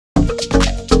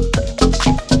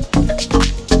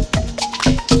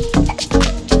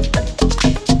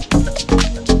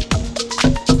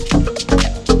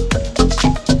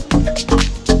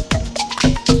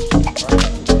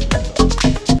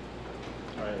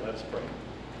Let us pray.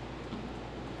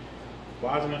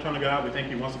 Wise and eternal God, we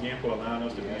thank you once again for allowing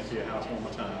us to be into your house one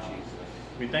more time.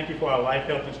 We thank you for our life,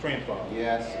 health, and strength, Father.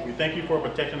 Yes. We thank you for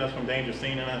protecting us from danger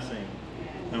seen and unseen.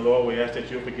 And Lord, we ask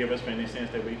that you'll forgive us for any sins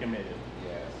that we committed.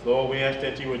 Yes. Lord, we ask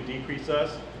that you would decrease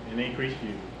us and increase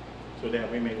you, so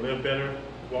that we may live better,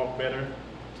 walk better,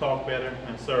 talk better,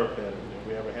 and serve better than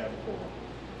we ever have before.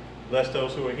 Bless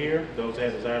those who are here, those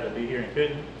that desire to be here and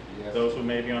couldn't, Yes. those who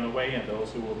may be on the way, and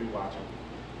those who will be watching.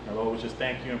 And Lord, we just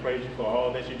thank you and praise you for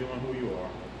all that you do and who you are.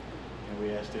 And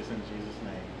we ask this in Jesus'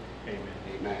 name. Amen.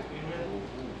 Amen.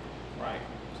 Right.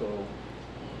 So,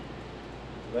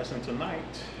 lesson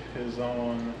tonight is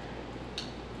on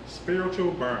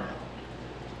spiritual burnout.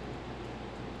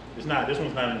 It's not. This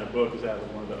one's not in the book. It's out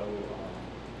of one of the old.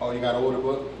 Oh, you got an older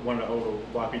book? One of the older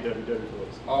YPWW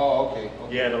books. Oh, okay.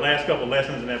 Yeah, the last couple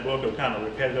lessons in that book are kind of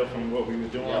repetitive from what we were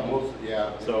doing.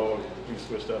 Yeah, So we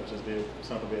switched up, just did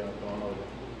something we haven't gone over.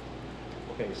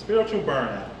 Okay, spiritual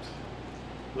burnout.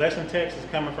 Lesson text is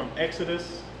coming from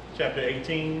Exodus chapter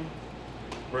 18,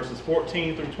 verses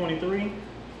 14 through 23,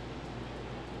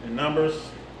 and Numbers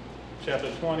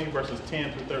chapter 20, verses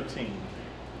 10 through 13.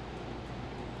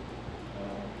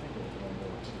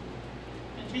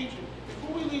 And teacher,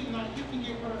 before we leave tonight, you can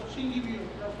give her, she can give you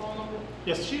her phone number.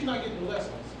 Yes. She's not getting the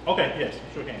lessons. Okay, yes,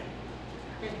 sure can.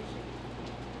 Thank you, sir.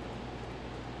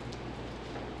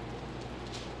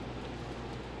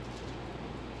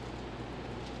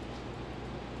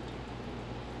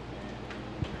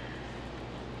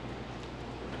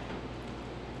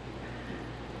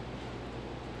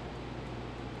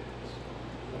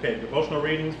 Okay, devotional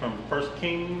readings from 1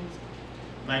 Kings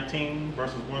 19,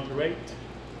 verses 1 through 8,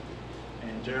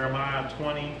 and Jeremiah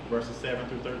 20, verses 7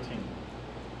 through 13.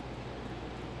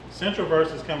 Central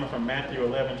verse is coming from Matthew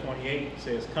 11, 28. It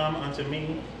says, "Come unto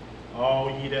me,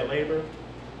 all ye that labor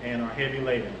and are heavy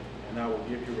laden, and I will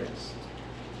give you rest."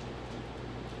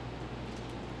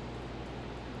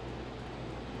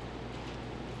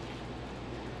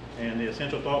 And the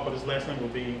essential thought for this lesson will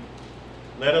be,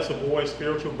 let us avoid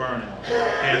spiritual burnout,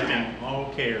 casting all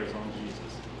cares on Jesus.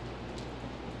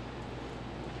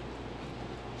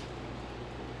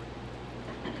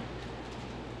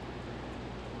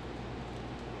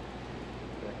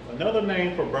 Another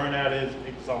name for burnout is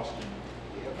exhaustion.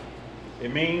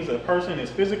 It means a person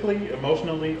is physically,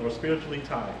 emotionally, or spiritually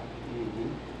tired.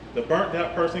 The burnt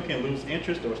out person can lose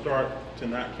interest or start to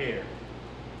not care.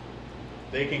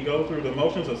 They can go through the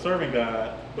motions of serving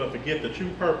God, but forget the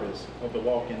true purpose of the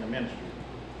walk in the ministry.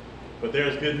 But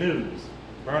there's good news.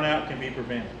 Burnout can be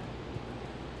prevented.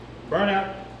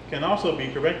 Burnout can also be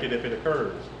corrected if it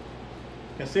occurs.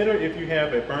 Consider if you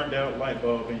have a burnt out light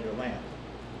bulb in your lamp.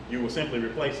 You will simply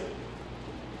replace it.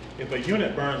 If a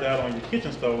unit burns out on your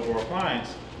kitchen stove or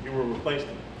appliance, you will replace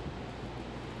them.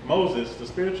 Moses, the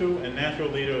spiritual and natural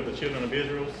leader of the children of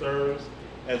Israel, serves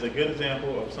as a good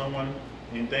example of someone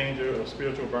in danger of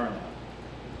spiritual burnout.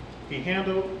 He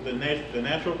handled the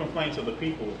natural complaints of the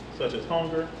people, such as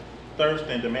hunger, thirst,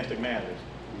 and domestic matters.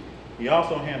 He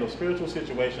also handled spiritual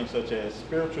situations such as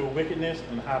spiritual wickedness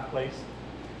in the high place,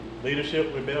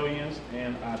 leadership rebellions,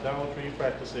 and idolatry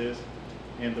practices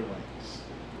in the ranks.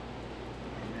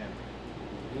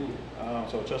 Amen.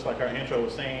 So just like our intro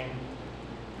was saying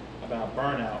about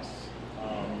burnouts,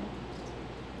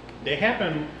 they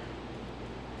happen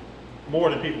more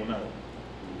than people know.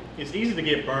 It's easy to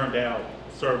get burned out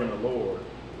serving the Lord,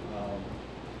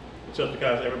 just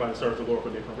because everybody serves the Lord for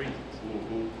different reasons.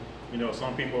 You know,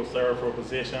 some people serve for a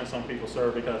position, some people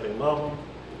serve because they love them.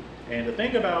 And the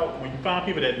thing about when you find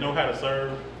people that know how to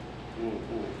serve,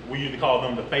 we usually call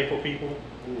them the faithful people,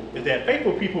 is that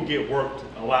faithful people get worked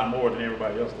a lot more than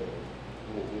everybody else does,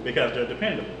 because they're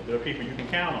dependable. They're people you can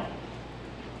count on.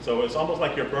 So it's almost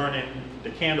like you're burning the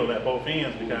candle at both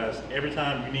ends, because every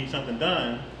time you need something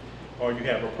done, or you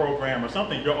have a program or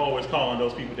something, you're always calling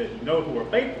those people that you know who are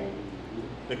faithful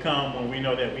to come when we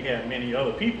know that we have many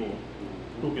other people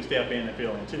who can step in and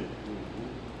fill in too.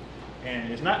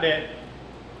 And it's not that,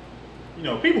 you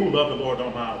know, people who love the Lord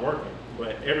don't mind working,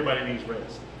 but everybody needs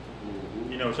rest.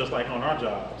 You know, it's just like on our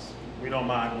jobs. We don't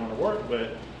mind going to work,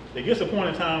 but there gets a point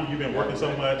in time you've been working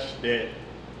so much that,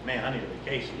 man, I need a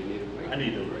vacation. I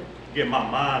need to get my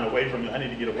mind away from it. I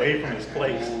need to get away from this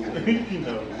place. You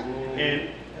know, and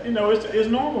you know, it's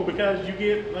normal, because you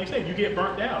get, like I said, you get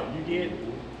burnt out. You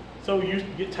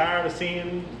get tired of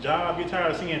seeing the job, get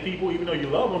tired of seeing people, even though you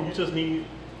love them, you just need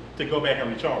to go back and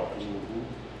recharge.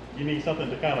 You need something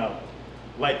to kind of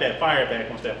light that fire back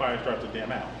once that fire starts to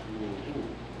dim out.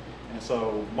 And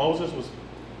so Moses was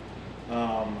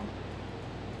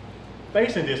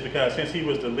facing this, because since he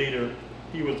was the leader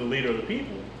of the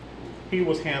people, he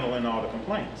was handling all the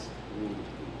complaints.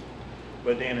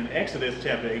 But then in Exodus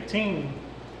chapter 18,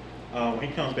 when he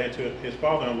comes back to his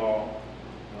father-in-law,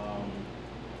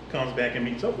 comes back and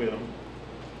meets up with him,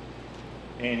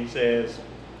 and he says,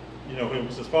 you know,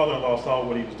 his father-in-law saw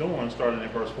what he was doing, starting in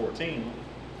verse 14.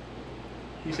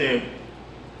 He said,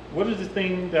 "What is this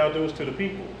thing thou doest to the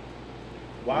people?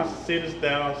 Why sittest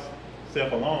thou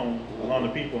self alone among the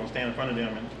people and stand in front of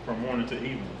them from morning to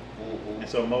evening?" And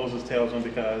so Moses tells them,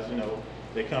 because, you know,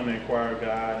 they come to inquire of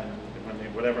God, and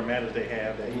when whatever matters they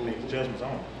have, that he makes judgments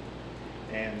on.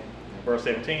 And in verse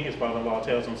 17, his father-in-law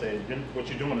tells him, say, "What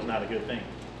you're doing is not a good thing."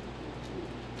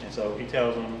 And so he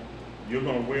tells them, you're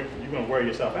going to wear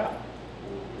yourself out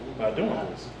by doing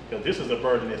this, because this is a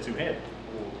burden that's too heavy.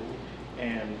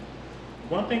 And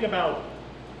one thing about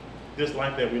this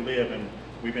life that we live, and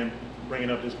we've been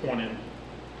bringing up this point in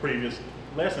previous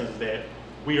lessons, is that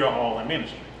we are all in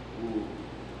ministry. You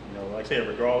know, like I said,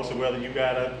 regardless of whether you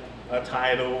got a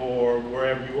title or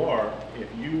wherever you are,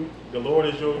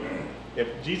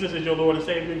 if Jesus is your Lord and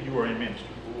Savior, you are in ministry.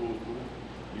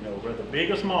 You know, whether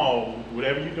big or small,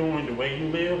 whatever you're doing, the way you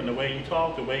live and the way you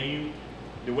talk, the way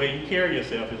you carry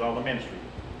yourself is all a ministry.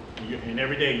 And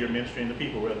every day you're ministering to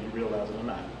people, whether you realize it or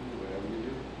not.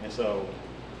 And so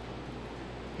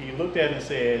he looked at it and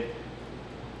said,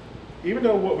 even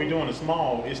though what we're doing is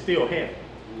small, it's still heavy,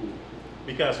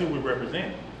 because who we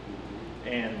represent.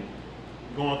 And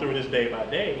going through this day by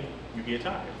day, you get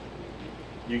tired.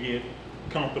 You get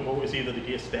comfortable. It's either to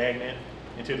get stagnant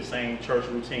into the same church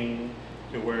routine,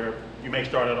 to where you may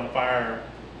start out on fire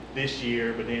this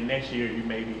year, but then next year you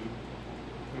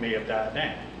may have died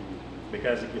down,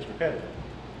 because it gets repetitive.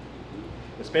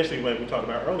 Especially what we talked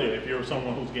about earlier, if you're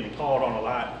someone who's getting called on a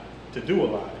lot to do a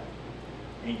lot,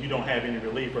 and you don't have any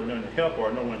relief or none to help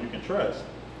or no one you can trust,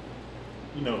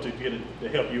 you know, to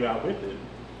help you out with it,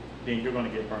 then you're going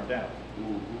to get burned out.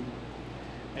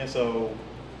 And so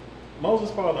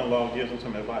Moses' father-in-law gives him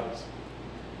some advice.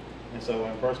 And so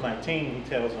in verse 19, he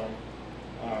tells him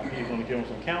he's going to give him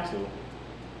some counsel.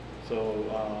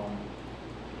 So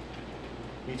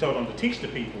he told him to teach the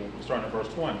people, starting in verse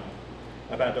 20,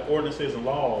 about the ordinances and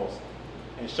laws,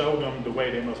 and show them the way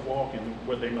they must walk and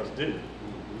what they must do.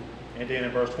 And then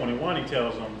in verse 21, he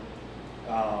tells them,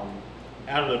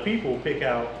 out of the people, pick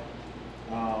out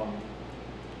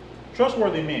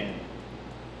trustworthy men.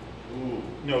 You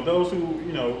know, those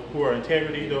who are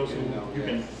integrity, those who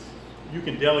you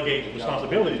can delegate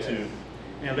responsibility to,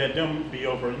 and let them be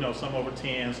over, some over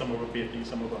 10, some over 50,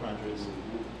 some over hundreds.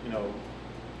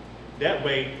 That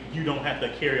way you don't have to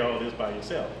carry all of this by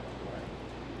yourself.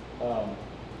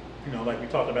 Like we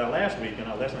talked about last week in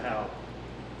our lesson, how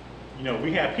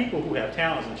we have people who have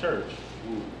talents in church,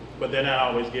 but they're not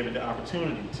always given the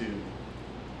opportunity to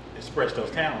express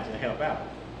those talents and help out.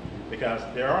 Because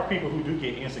there are people who do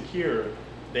get insecure.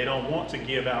 They don't want to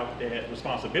give out that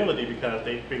responsibility because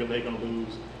they figure they're going to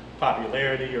lose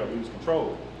popularity or lose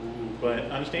control. But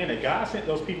understand that God sent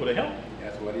those people to help you.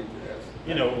 That's what he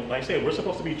does. Like I said, we're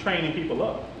supposed to be training people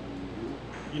up.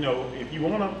 If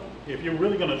you're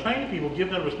really going to train people,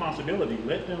 give them responsibility.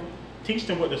 Let them, teach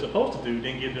them what they're supposed to do,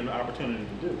 then give them the opportunity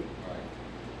to do it.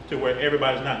 Right. To where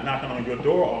everybody's not knocking on your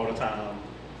door all the time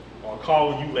or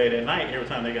calling you late at night every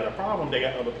time they got a problem. They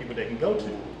got other people they can go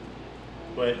to.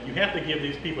 But you have to give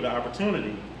these people the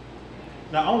opportunity,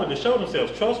 not only to show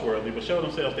themselves trustworthy, but show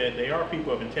themselves that they are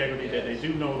people of integrity, that they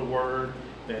do know the word,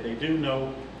 that they do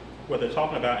know what they're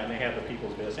talking about, and they have the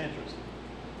people's best interest.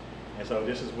 And so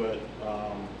this is what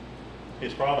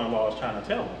his father-in-law is trying to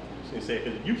tell him. He said,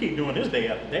 because you keep doing this day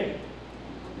after day,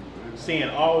 seeing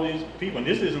all these people, and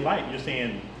this isn't like you're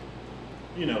seeing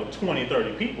 20,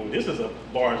 30 people. This is a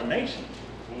large nation.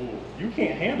 You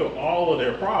can't handle all of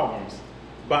their problems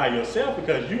by yourself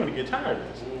because you're going to get tired of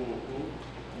this.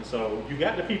 And so you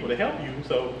got the people to help you,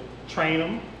 so train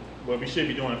them. What we should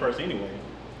be doing first anyway.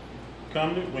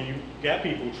 When you got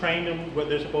people, train them what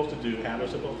they're supposed to do, how they're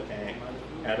supposed to act,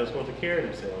 how they're supposed to carry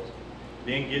themselves.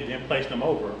 Then place them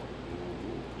over,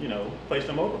 place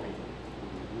them over people.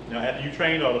 Now after you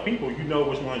train all the people, you know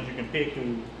which ones you can pick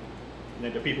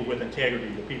the people with integrity,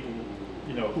 the people,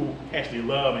 who actually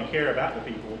love and care about the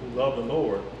people, who love the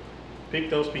Lord. Pick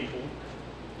those people,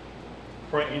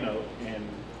 pray,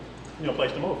 and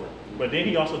place them over. But then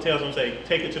he also tells them, say,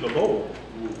 take it to the Lord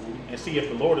and see if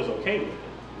the Lord is okay with it.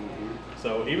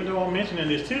 So even though I'm mentioning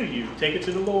this to you, take it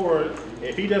to the Lord.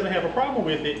 If he doesn't have a problem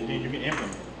with it, then you can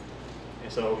implement it.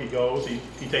 And so he goes, he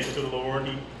takes it to the Lord,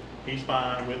 he's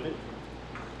fine with it.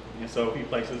 And so he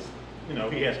places,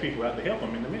 he has people out to help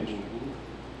him in the ministry.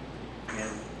 And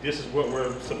this is what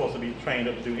we're supposed to be trained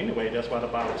up to do anyway. That's why the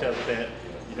Bible tells us that,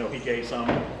 he gave some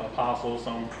apostles,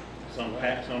 some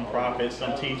some prophets,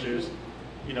 some teachers,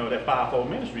 you know, that fivefold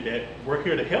ministry that we're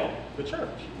here to help the church.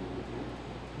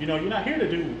 You know, you're not here to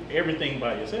do everything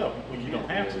by yourself when you don't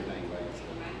have to.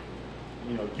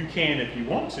 You know, you can if you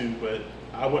want to, but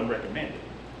I wouldn't recommend it.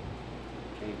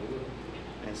 Can't do it.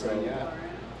 And so,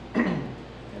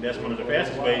 and that's one of the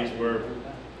fastest ways where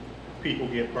people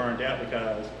get burned out,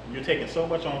 because you're taking so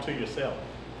much onto yourself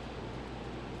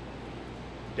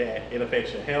that it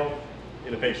affects your health,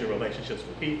 it affects your relationships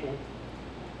with people,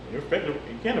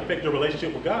 it can affect your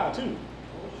relationship with God too.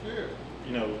 Oh, sure.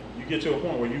 You know, you get to a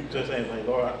point where you just say, like,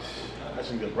 Lord, I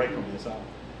just need to break from this. I'll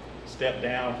step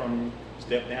down from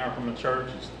the church,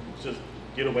 just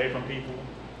get away from people,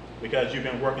 because you've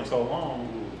been working so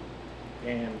long.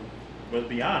 And let's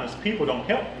be honest, people don't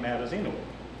help matters anyway.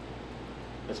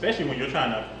 Especially when you're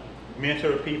trying to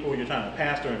mentor people, you're trying to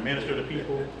pastor and minister to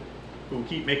people who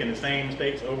keep making the same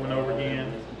mistakes over and over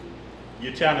again.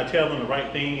 You're trying to tell them the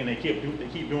right thing, and they keep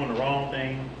doing the wrong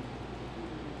thing.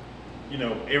 You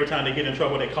know, every time they get in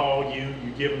trouble, they call you.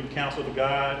 You give them counsel to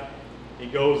God.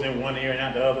 It goes in one ear and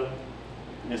out the other.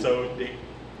 And so,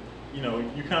 you know,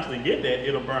 you constantly get that.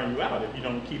 It'll burn you out if you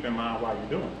don't keep in mind why you're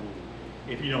doing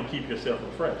it. If you don't keep yourself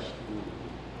refreshed.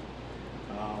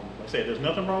 Like I said, there's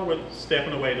nothing wrong with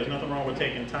stepping away. There's nothing wrong with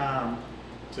taking time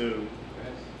to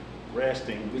rest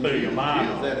and clear your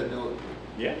mind.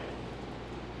 Yeah.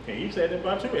 And he said that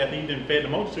about too. After he didn't feed the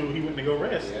multitude, he went to go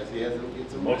rest. Yes, he has to get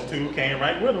some The multitude came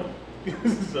right with him.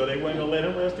 So they weren't going to let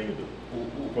him rest either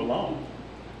for long.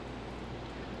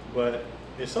 But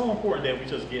it's so important that we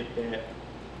just get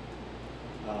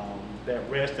that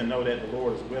rest and know that the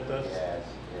Lord is with us. Yes,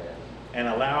 yes. And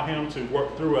allow him to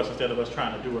work through us instead of us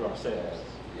trying to do it ourselves.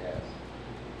 Yes, yes.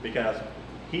 Because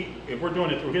if we're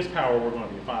doing it through his power, we're going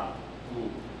to be fine.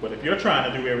 But if you're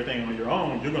trying to do everything on your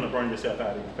own, you're going to burn yourself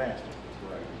out even faster.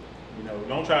 That's right. You know,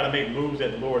 don't try to make moves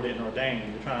that the Lord didn't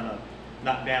ordain. You're trying to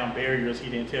knock down barriers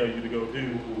he didn't tell you to go do.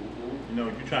 You know,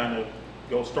 you're trying to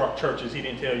go start churches he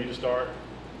didn't tell you to start.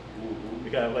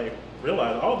 Because, like,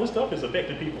 realize all this stuff is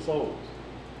affecting people's souls.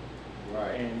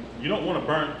 Right. And you don't want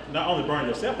to not only burn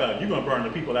yourself out, you're going to burn the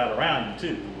people out around you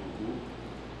too.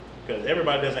 Because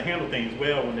everybody doesn't handle things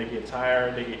well when they get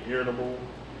tired, they get irritable,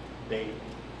 they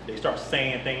start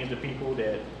saying things to people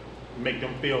that make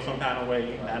them feel some kind of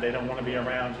way. Now they don't want to be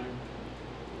around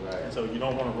you. Right. And so you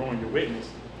don't want to ruin your witness.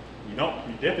 You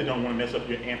definitely don't want to mess up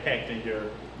your impact and your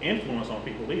influence on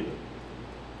people either.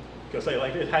 Because say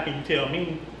like this, how can you tell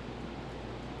me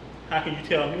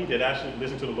that I should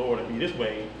listen to the Lord and be this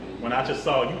way when I just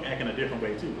saw you acting a different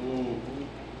way too?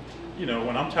 You know,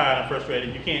 when I'm tired and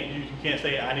frustrated, you can't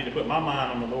say I need to put my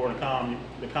mind on the Lord and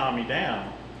calm me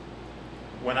down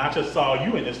when I just saw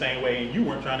you in the same way and you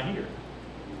weren't trying to hear.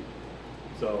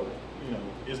 So, you know,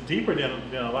 it's deeper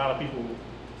than a lot of people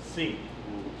see.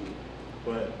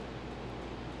 But,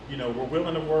 you know, we're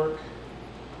willing to work.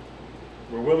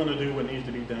 We're willing to do what needs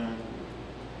to be done.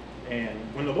 And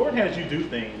when the Lord has you do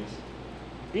things,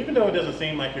 even though it doesn't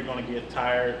seem like you're going to get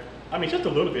tired, I mean, just a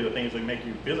little bit of things that make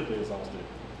you physically exhausted.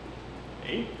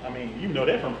 I mean, you know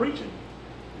that from preaching.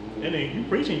 And then you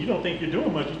preaching, you don't think you're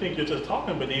doing much. You think you're just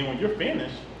talking, but then when you're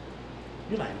finished,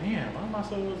 you're like, man, why am I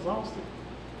so exhausted?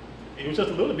 It was just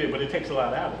a little bit, but it takes a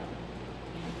lot out of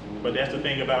it. But that's the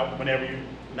thing about whenever you're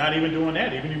not even doing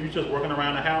that, even if you're just working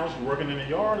around the house, you're working in the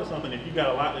yard or something, if you got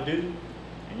a lot to do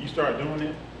and you start doing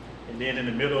it, and then in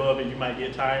the middle of it, you might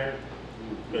get tired.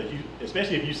 But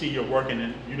especially if you see you're working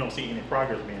and you don't see any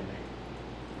progress being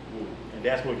made. And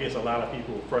that's what gets a lot of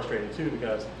people frustrated too,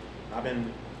 because I've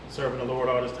been serving the Lord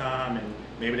all this time, and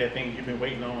maybe that thing you've been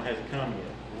waiting on hasn't come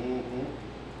yet.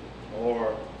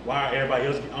 Or why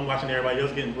I'm watching everybody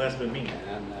else getting blessed but me. And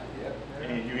I'm not yet.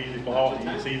 And you easily fall,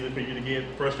 it's easy for you to get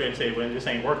frustrated and say, well, this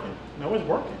ain't working. No, it's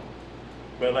working.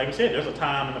 But like we said, there's a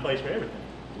time and a place for everything.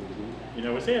 You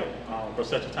know, it said for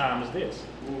such a time as this.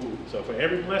 So for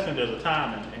every blessing, there's a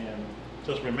time, and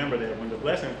just remember that when the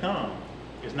blessing comes,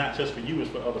 it's not just for you, it's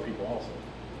for other people also.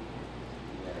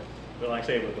 Yes. But like I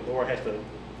say, but the Lord has to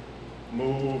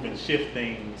move and shift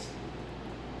things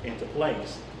into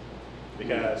place,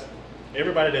 because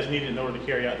everybody that's needed in order to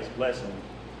carry out this blessing,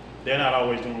 they're not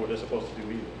always doing what they're supposed to do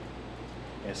either.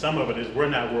 And some of it is we're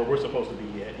not where we're supposed to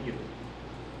be yet either.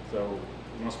 So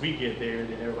once we get there,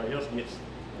 then everybody else gets,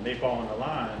 and they fall in the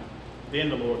line, then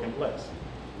the Lord can bless.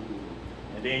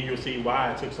 And then you'll see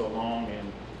why it took so long,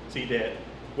 and see that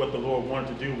what the Lord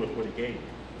wanted to do with what he gave you.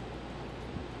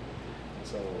 And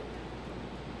so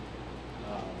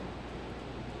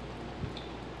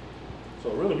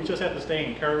really we just have to stay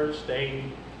encouraged, stay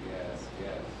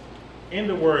in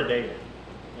the Word daily.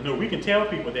 You know, we can tell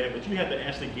people that, but you have to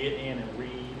actually get in and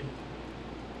read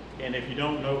And if you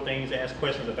don't know things, ask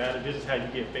questions about it. This is how you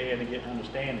get fed and get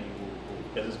understanding.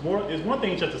 Because it's one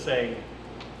thing just to say,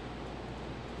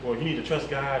 well, you need to trust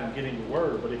God and get in your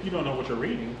word. But if you don't know what you're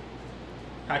reading,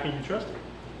 how can you trust it?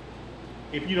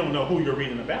 If you don't know who you're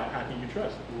reading about, how can you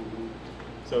trust it? Mm-hmm.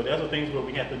 So that's the things where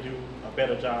we have to do a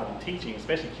better job in teaching,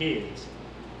 especially kids.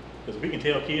 Because we can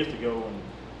tell kids to go and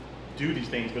do these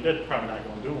things, but they're probably not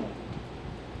going to do them.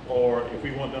 Or if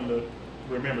we want them to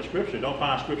remember scripture, don't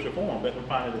find scripture for them, let them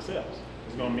find it themselves.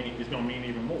 It's going to mean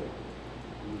even more.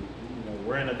 You know,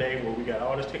 we're in a day where we got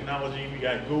all this technology, we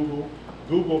got Google.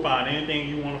 Google find anything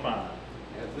you want to find.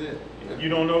 That's it. If you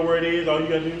don't know where it is, all you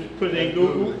got to do is put it in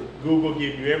Google. Google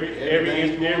give you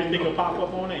everything will pop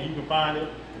up on it, and you can find it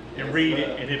and read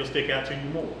it, and it'll stick out to you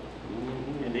more.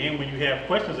 And then when you have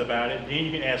questions about it, then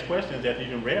you can ask questions after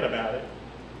you've read about it.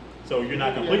 So you're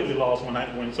not completely lost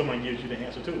when someone gives you the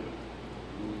answer to it.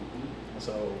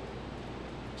 So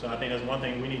I think that's one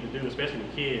thing we need to do, especially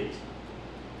with kids,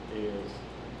 is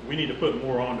we need to put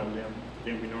more on them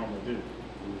than we normally do.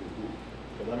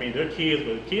 Because I mean, they're kids,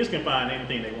 but kids can find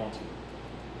anything they want to.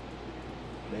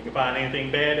 They can find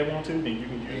anything bad they want to, then you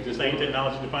can use the same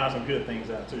technology to find some good things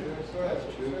out too. That's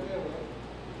true.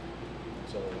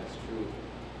 So That's true.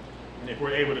 and if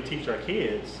we're able to teach our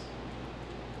kids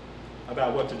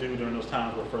about what to do during those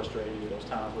times we're frustrated, those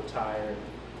times we're tired,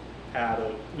 how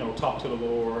to talk to the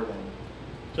Lord and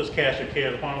just cast your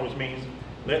cares upon him, which means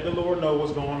let the Lord know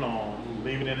what's going on,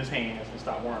 leave it in his hands, and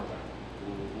stop worrying about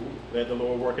it. Let the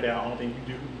Lord work it out. Only thing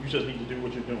you do, you just need to do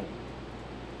what you're doing.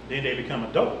 Then they become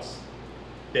adults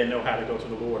that know how to go to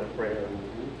the Lord in prayer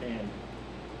and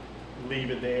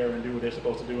leave it there and do what they're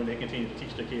supposed to do, and they continue to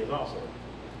teach their kids also.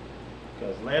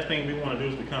 Because the last thing we want to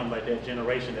do is become like that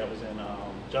generation that was in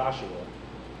Joshua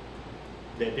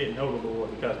that didn't know the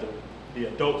Lord because the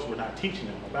adults were not teaching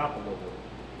them about the Lord.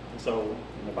 And so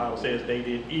when the Bible says they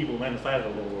did evil in the sight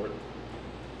of the Lord,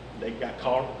 they got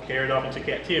carried off into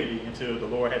captivity until the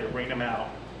Lord had to bring them out,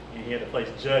 and he had to place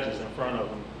judges in front of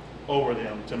them, over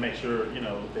them, to make sure,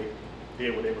 they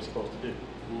did what they were supposed to do.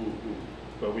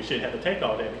 But we shouldn't have to take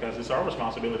all that, because it's our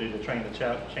responsibility to train the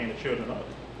children up.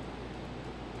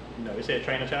 It said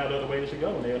train a child the way they should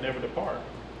go, and they'll never depart.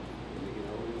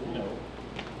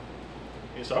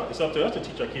 It's up to us to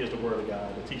teach our kids the Word of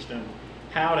God, to teach them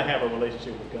how to have a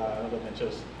relationship with God other than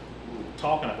just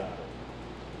talking about it.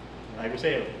 Like we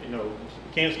said, you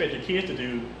can't expect your kids to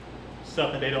do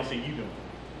something they don't see you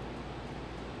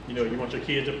doing. You want your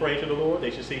kids to pray to the Lord, they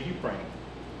should see you praying.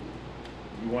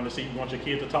 You want your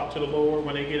kids to talk to the Lord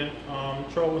when they get in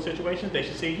trouble situations, they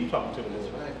should see you talking to the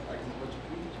Lord. That's right. Practice what you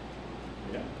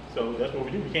preach. Yeah. So that's what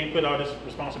we do. We can't put all this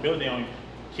responsibility on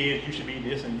kids. You should be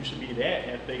this and you should be that.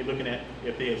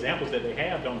 If the examples that they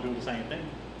have don't do the same thing.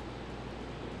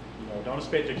 Don't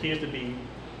expect your kids to be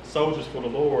soldiers for the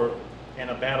Lord in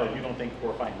a battle you don't think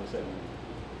we're fighting yourself.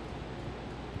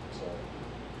 So,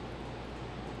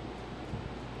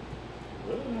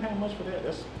 really don't have much for that.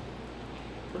 That's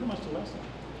pretty much the lesson.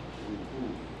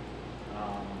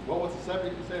 What was the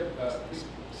subject you said?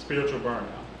 Spiritual burnout.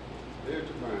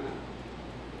 Spiritual burnout.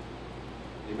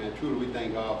 Amen. Truly, we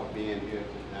thank God for being here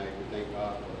tonight. We thank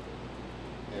God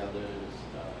for elders,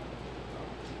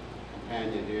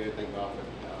 companion here. Thank God for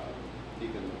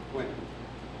Deacon Quentin.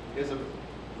 It's a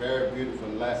very beautiful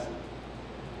lesson.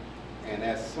 And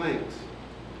as saints,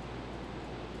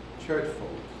 church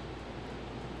folks,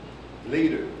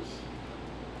 leaders,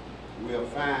 we'll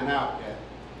find out that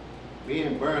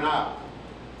being burned out,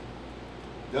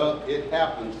 it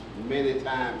happens many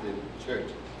times in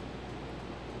churches.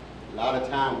 A lot of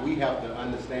times we have to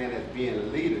understand as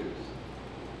being leaders,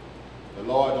 the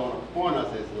Lord don't appoint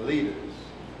us as leaders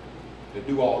to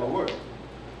do all the work.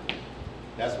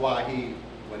 That's why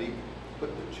when he put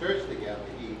the church together,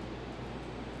 he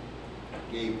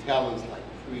gave talents like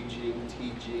preaching,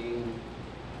 teaching,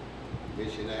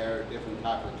 missionary, different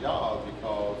type of jobs,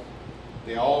 because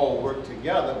they all work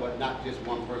together, but not just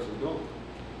one person doing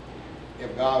it.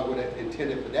 If God would have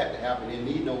intended for that to happen, he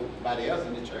need nobody else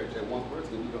in the church, that one person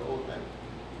can do the whole thing.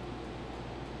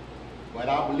 But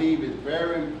I believe it's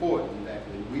very important that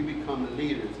when we become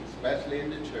leaders, especially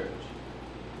in the church,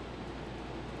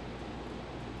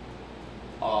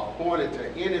 are appointed to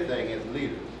anything as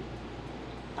leaders,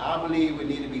 I believe we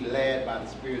need to be led by the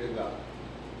Spirit of God.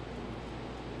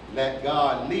 Let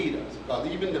God lead us, because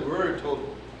even the Word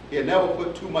told He'll never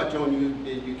put too much on you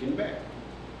than you can bear.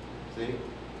 See?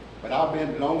 But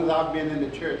as long as I've been in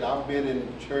the church, I've been in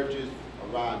churches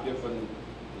around different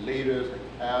leaders,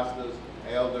 pastors,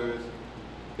 elders,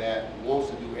 that wants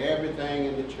to do everything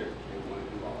in the church. They want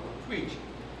to do all the preaching.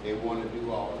 They want to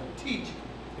do all the teaching.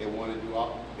 They want to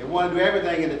do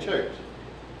everything in the church.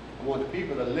 I want the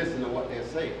people to listen to what they're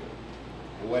saying.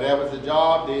 And whatever's the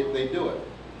job, they do it.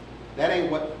 That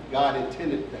ain't what God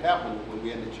intended to happen when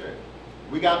we're in the church.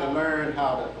 We got to learn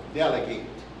how to delegate.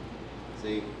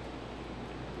 See,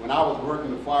 when I was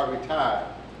working before I retired,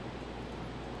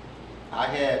 I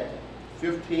had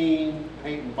 15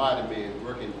 paint and body men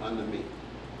working under me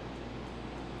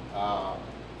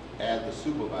as the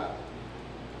supervisor.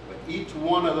 But each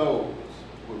one of those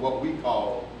was what we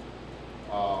call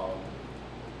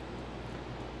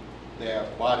their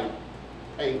body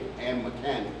paint and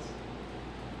mechanics.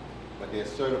 But they're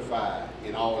certified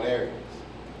in all areas.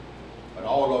 But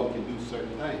all of them can do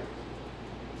certain things.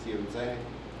 See what I'm saying?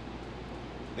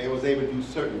 They was able to do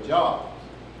certain jobs.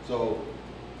 So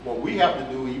what we have to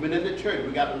do, even in the church,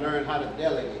 we got to learn how to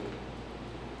delegate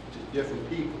to different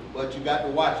people. But you got to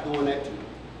watch doing that too.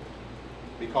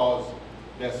 Because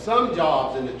there's some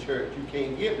jobs in the church you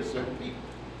can't give to certain people.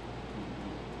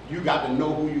 You got to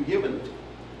know who you're giving it to.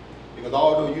 Because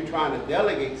although you're trying to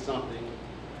delegate something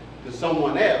to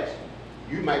someone else,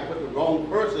 you might put the wrong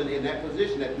person in that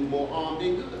position that do more harm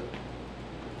than good.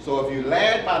 So if you're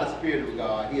led by the Spirit of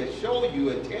God, He'll show you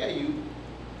and tell you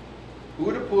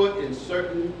who to put in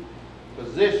certain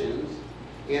positions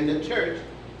in the church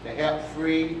to help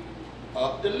free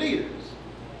up the leaders.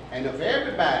 And if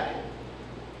everybody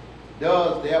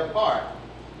does their part,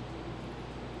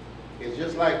 it's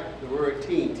just like the word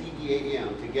team,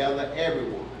 T-E-A-M, together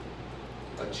everyone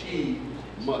achieves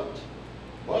much.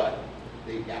 But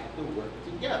they got to work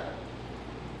together.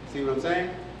 See what I'm saying?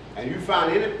 And you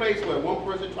find any place where one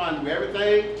person trying to do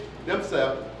everything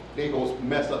themselves, they gonna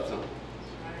mess up something.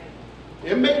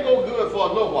 It may go good for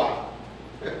a little while,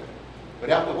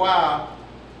 but after a while,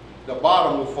 the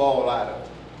bottom will fall out of it.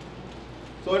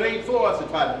 So it ain't for us to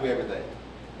try to do everything.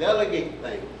 Delegate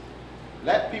things.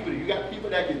 Let people, you got people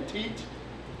that can teach,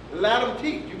 let them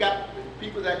teach. You got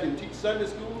people that can teach Sunday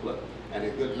school, and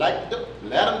they could like to do it,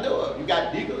 let them do it. You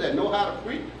got deacons that know how to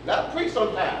preach, let them preach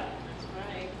sometimes. That's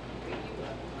right.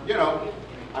 You know,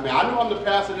 I mean, I know I'm the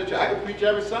pastor of the church. I can preach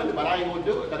every Sunday, but I ain't gonna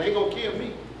do it, because it ain't gonna kill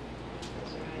me.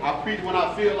 I preach when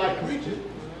I feel like preaching,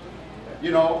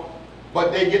 you know,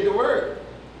 but they get the word.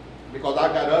 Because I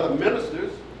got other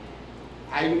ministers,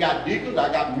 I even got deacons,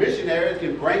 I got missionaries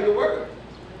can bring the word.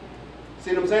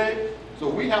 See what I'm saying? So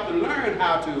we have to learn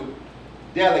how to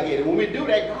delegate. And when we do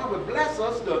that, God will bless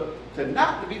us to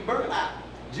not to be burned out.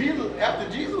 Jesus, after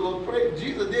Jesus was prayed,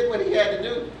 Jesus did what he had to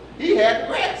do. He had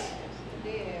to rest.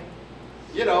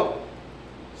 You know,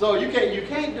 so you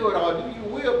can't do it all. You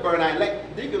will burn out.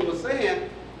 Like Deacon was saying,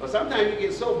 but sometimes you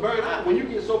get so burned out. When you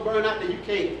get so burned out that you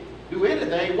can't do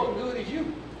anything, what good is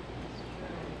you?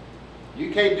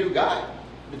 You can't do God,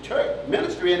 the church,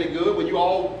 ministry any good when you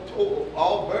all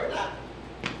burned out.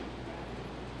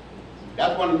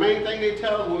 That's one of the main things they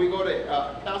tell us when we go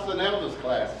to pastor and elders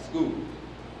class at school.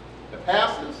 The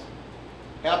pastors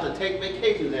have to take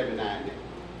vacations every now and then.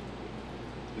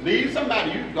 Leave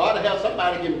somebody. You got to have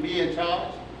somebody can be in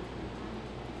charge.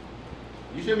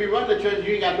 You shouldn't be running the church.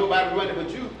 You ain't got nobody running but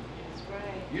you. That's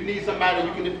right. You need somebody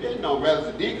you can depend on, whether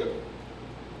it's a deacon,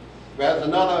 whether it's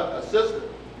another assistant.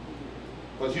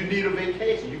 Because you need a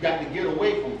vacation. You got to get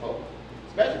away from folks,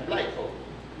 especially black folks.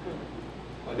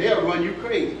 Or they'll run you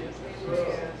crazy.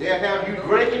 They'll have you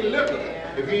drinking liquor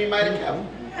if you ain't mighty careful,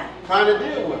 trying to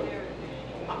deal with it.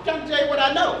 I'm trying to tell you what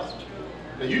I know.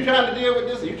 And you trying to deal with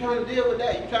this, and you trying to deal with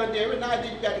that. You trying to deal with every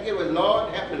night you got to get with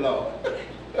Lord, help me, Lord.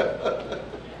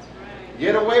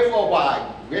 Get away for a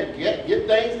while. Get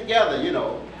things together, you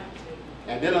know.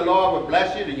 And then the Lord will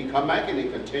bless you, and you come back and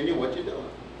then continue what you're doing.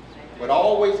 But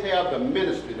always have the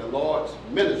ministry, the Lord's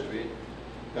ministry,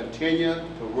 continue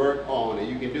to work on, and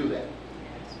you can do that.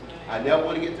 I never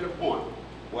want to get to the point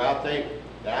where I think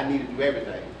that I need to do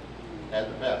everything as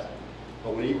the pastor.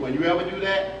 But when you ever do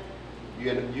that,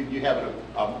 you have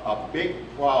a big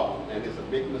problem, and it's a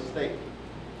big mistake.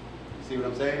 You see what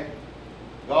I'm saying?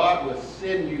 God will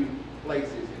send you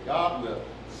places, and God will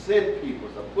send people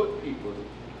or put people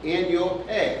in your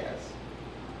paths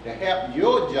to help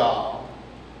your job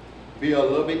be a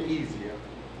little bit easier.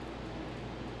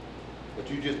 But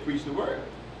you just preach the word.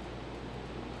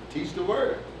 Teach the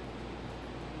word.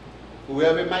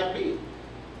 Whoever it might be.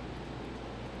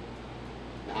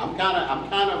 Now I'm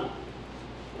kind of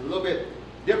a little bit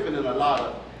different than a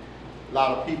lot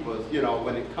of people, you know,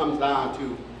 when it comes down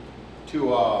to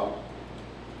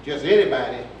just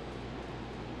anybody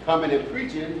coming and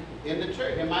preaching in the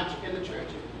church, in the church.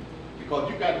 Because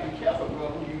you got to be careful, bro,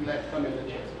 who you let come in the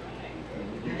church.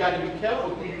 You got to be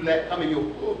careful who you let come in your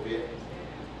pulpit,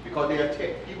 because they'll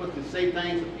take people to say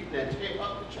things to people that tear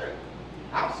up the church.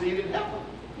 I've seen it happen.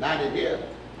 Not in here.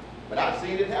 But I've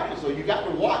seen it happen. So you got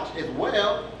to watch as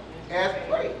well as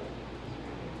pray.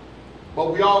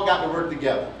 But we all got to work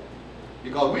together.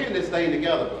 Because we're in this thing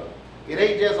together, brother. It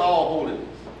ain't just all holiness.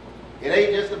 It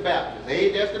ain't just the Baptists. It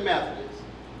ain't just the Methodists.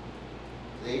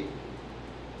 See?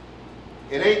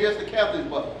 It ain't just the Catholics,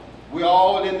 but we're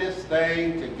all in this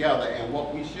thing together. And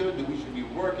what we should do, we should be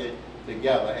working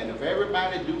together. And if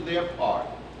everybody do their part,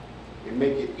 it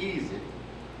make it easy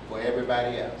for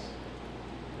everybody else.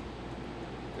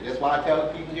 And that's why I tell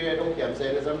the people here at Oak, I'm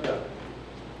saying this, I'm done.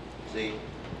 See?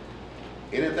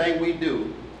 Anything we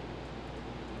do,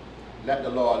 let the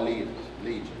Lord lead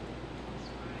you.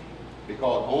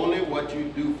 Because only what you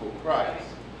do for Christ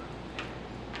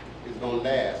is going to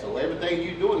last. So everything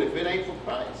you're doing, if it ain't for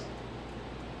Christ,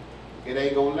 it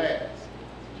ain't going to last.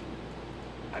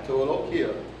 I told Oak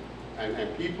Hill,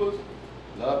 and people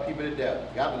love people to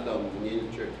death. Got to love them when you're in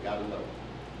the church. Got to love them.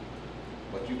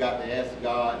 But you got to ask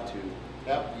God to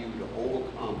help you to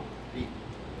overcome people.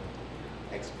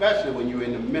 Especially when you're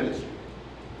in the ministry.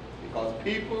 Because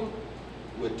people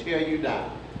will tear you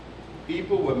down.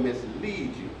 People will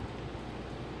mislead you.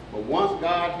 But once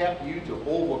God helps you to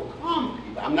overcome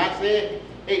people, I'm not saying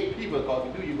hate people, because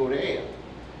if you do, you go to hell.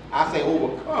 I say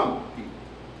overcome people.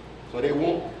 So they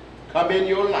won't come in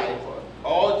your life or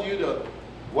cause you to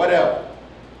whatever.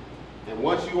 And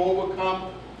once you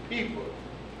overcome people,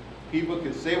 people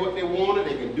can say what they wanted,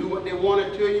 they can do what they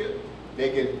wanted to you, they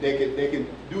can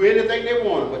do anything they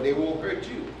wanted, but they won't hurt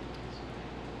you.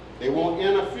 They won't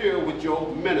interfere with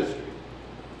your ministry.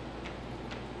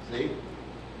 See?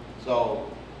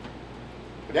 So,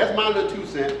 but that's my little 2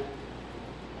 cents.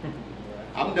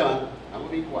 I'm done. I'm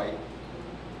going to be quiet.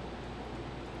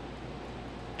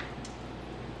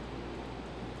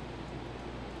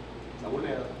 Someone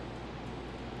else.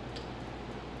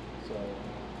 So,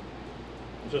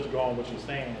 just to go on what you're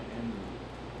saying,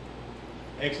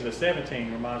 in Exodus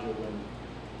 17 reminds me of when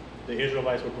the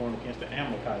Israelites were going against the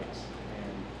Amalekites,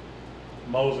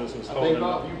 and Moses was holding. I thank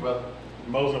God for you, brother.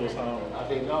 Moses was I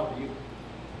thank God for you.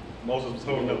 Moses was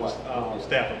holding up the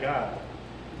staff of God,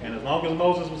 and as long as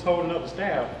Moses was holding up the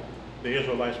staff, the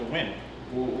Israelites were winning.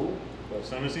 Mm-hmm. But as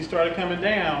soon as he started coming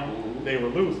down, Mm-hmm. they were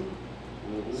losing.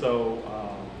 Mm-hmm. So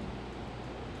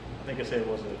I think it said,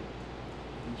 was it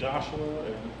Joshua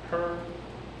and Hur?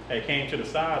 They came to the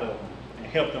side of them and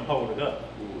helped them hold it up.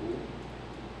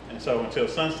 Mm-hmm. And so until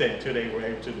sunset, until they were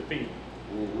able to defeat them.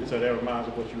 Mm-hmm. And so that reminds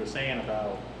me of what you were saying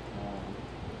about,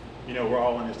 you know, we're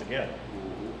all in this together.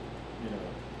 Mm-hmm. You know,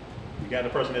 you got the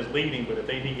person that's leading, but if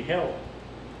they need help,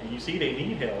 and you see they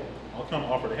need help, I'll come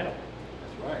offer to help.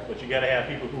 That's right. But you got to have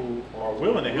people who are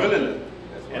willing to help, That's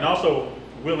right. and also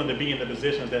willing to be in the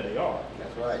positions that they are.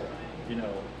 That's right. You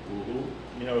know,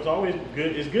 Mm-hmm. you know, it's always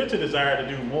good. It's good to desire to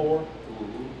do more,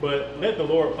 Mm-hmm. but let the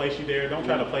Lord place you there. Don't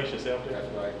try to place yourself there.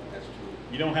 That's right. That's true.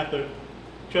 You don't have to.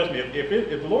 Trust me. If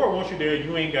the Lord wants you there,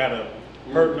 you ain't gotta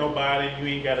hurt nobody. You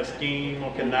ain't gotta scheme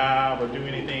or connive or do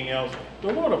anything else.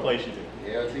 The Lord will place you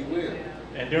there. Yes, He will.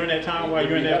 And during that time while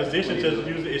you're in that position, just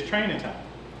use it. It's training time.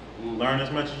 Mm-hmm. Learn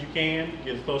as much as you can.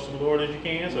 Get as close to the Lord as you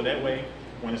can. So that way,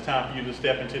 when it's time for you to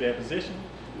step into that position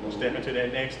or step into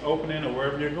that next opening or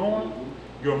wherever you're going,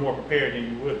 you're more prepared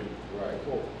than you would be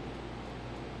before.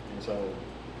 And so,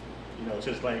 you know, it's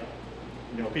just like,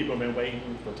 you know, people have been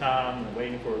waiting for time and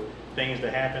waiting for things to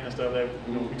happen and stuff. That,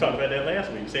 you know, we talked about that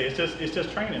last week. Say it's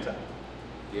just training time.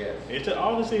 Yes. It's just,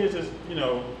 all this is, you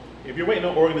know, if you're waiting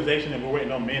on organization and we're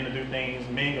waiting on men to do things,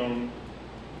 men gonna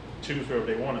choose whoever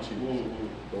they want to choose. Mm-hmm.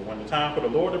 But when the time for the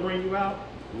Lord to bring you out,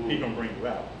 He gonna bring you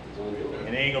out.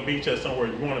 And it ain't gonna be just somewhere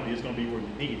you want to be. It's gonna be where you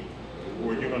need it,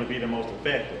 where you're gonna be the most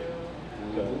effective.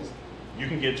 Because you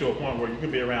can get to a point where you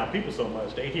can be around people so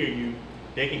much they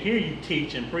can hear you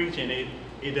teach and preach, and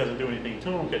it doesn't do anything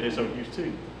to them because they're so used to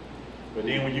you. But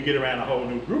then when you get around a whole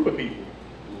new group of people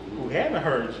who haven't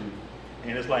heard you,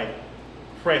 and it's like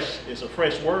fresh, it's a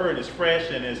fresh word, it's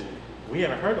fresh, and we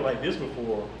haven't heard it like this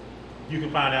before, you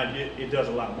can find out it does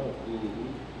a lot more.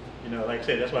 You know, like I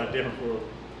said, that's why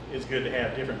it's good to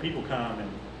have different people come and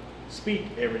speak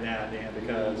every now and then,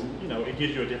 because you know, it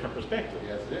gives you a different perspective.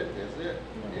 That's it. You know,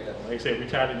 Yes. like I said, we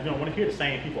try to, you don't want to hear the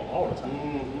same people all the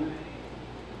time.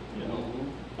 You know,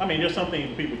 I mean, there's some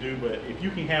things people do, but if you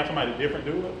can have somebody different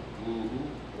do it,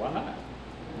 why not?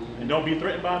 And don't be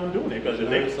threatened by them doing it, because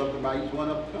Learn something about each one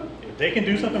of them. if they can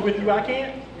do something with you, I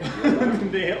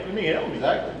can't. They help me.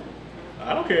 Exactly.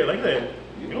 I don't care. Like that,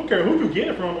 you don't care who you get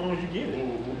it from, as long as you get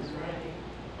it.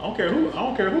 I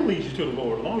don't care who leads you to the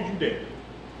Lord, as long as you there.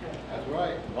 That's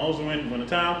right. As long as when the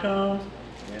time comes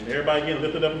and everybody getting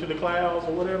lifted up into the clouds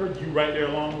or whatever, you right there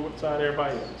along with side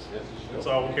everybody else. That's for sure. That's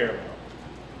all we care about.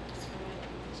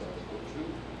 So,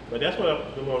 But that's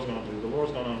what the Lord's going to do. The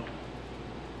Lord's going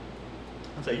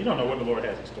to say, you don't know what the Lord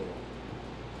has in store.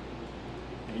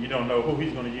 And you don't know who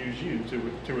he's going to use you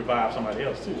to revive somebody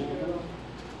else too.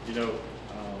 You know,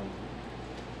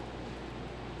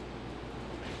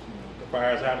 the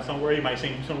fire is happening somewhere. You might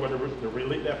send you somewhere to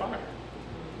relight that fire.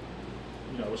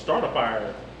 You know, start a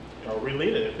fire or relight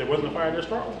it. If there wasn't a fire there,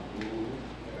 start one. You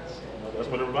know, that's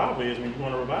what a revival is. When you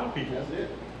want to revive people, That's it.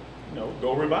 you know,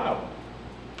 go revive them.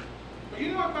 But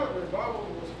you know what kind of revival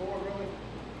it was for, really?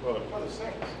 Well, For the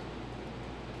saints.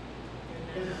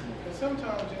 Because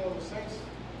sometimes, you know, the saints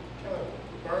kind of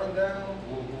burn down,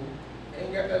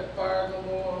 ain't got that fire no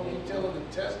more, ain't telling the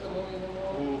testimony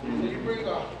no more. So you bring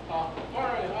a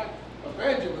fire like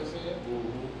evangelist in,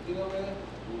 you know what I mean?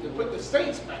 To put the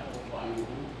saints back on fire.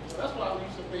 So that's what I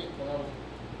used to think when I was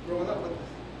growing up with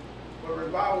what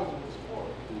revival was for.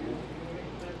 You know what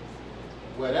I mean?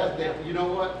 Well, that's that. You know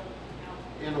what?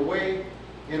 In a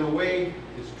way,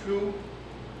 it's true,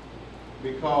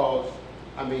 because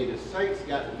I mean the saints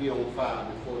got to be on fire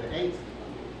before the ain'ts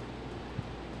come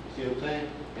in. See what I'm saying?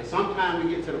 And sometimes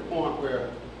we get to the point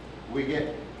where we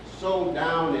get so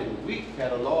down and weak that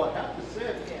the Lord has to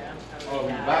send a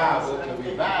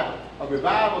revival. A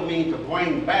revival means to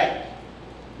bring you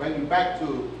back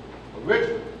to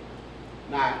original.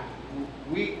 Now,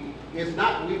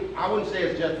 I wouldn't say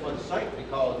it's just for the saints,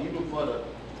 because even for the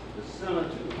sinner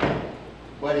too.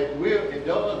 But it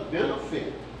does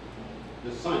benefit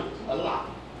the saints a lot.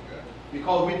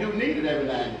 Because we do need it every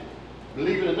now and then.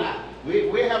 Believe it or not.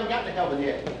 We haven't got to heaven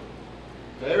yet.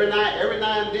 So every now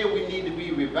and then we need to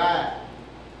be revived.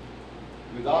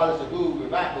 Regardless of who we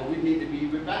revive, but we need to be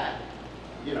revived.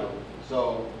 You know.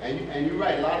 So and you're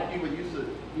right, a lot of people used to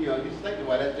think,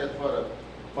 well, that's just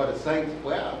for the saints.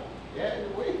 Well, yeah,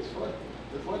 in a way it's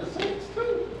for the saints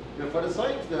too. And for the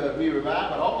saints to be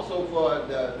revived, but also for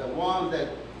the ones that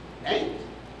ain't.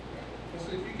 And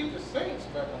so if you get the saints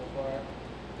back on fire,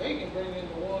 they can bring in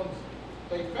the ones,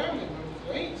 they family members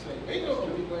that ain't saved. They know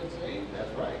some people ain't saved.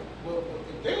 That's right. But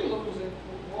if they losing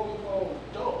what we call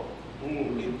dull,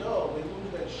 get dull, they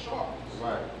lose that sharpness.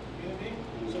 Right. You know what I mean?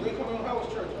 So they come in, how is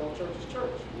church? All church is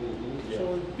church. Yeah.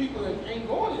 So if people that ain't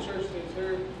going to church, they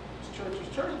say it's church is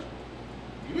church.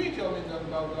 You ain't telling me nothing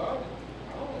about God.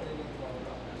 I don't know anything about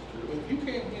God. But if you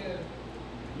came in,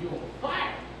 you on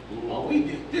fire. Oh, we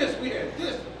did this, we had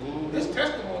this, this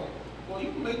testimony. Well,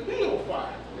 you can make me on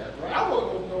fire. That's right. I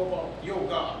want to know about your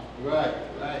God. Right.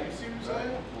 You see what I'm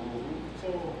saying? So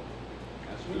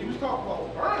That's when true. you was talking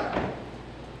about burnout,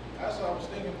 that's what I was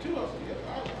thinking too. I said,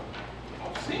 yeah,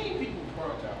 I've seen people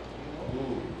burnt out, you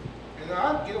know. And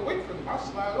I get away from them. I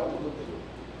slide over a little bit.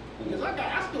 Because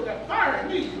I still got fire in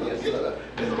me. Yes, sir.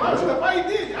 There's a lot of stuff I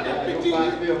did. I got 15 your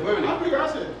fire still years. burning. I figure, I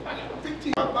said, I got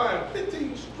 15. I'm buying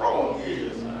 15 strong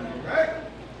years, right?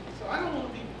 So I don't want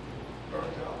to be burnt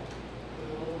out. I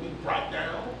don't want to be brought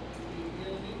down. You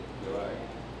know what I mean? You're right.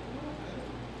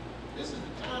 This is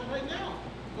the time right now.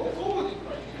 Go forward in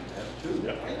Christ. That's true.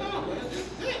 Yeah. Right now, man. This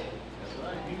is it. That's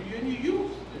right. You're in your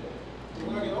youth.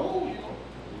 When I get old, you know,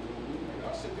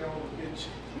 I'll sit down on the bench.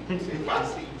 See my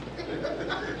seat.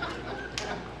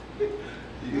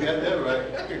 You got that right.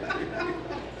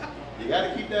 You got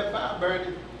to keep that fire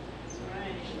burning.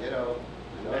 You know,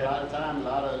 a lot of times, a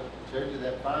lot of churches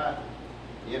that fire,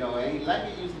 ain't like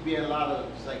it used to be. A lot of,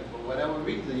 like, for whatever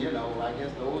reason, I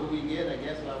guess the older we get, I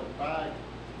guess our fire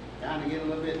kind of get a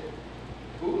little bit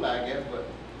cooler, I guess, but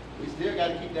we still got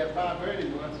to keep that fire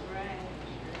burning, boys.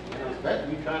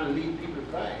 Especially we trying to lead people to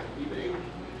Christ. People,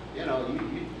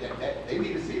 they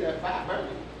need to see that fire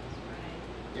burning.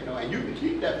 And you can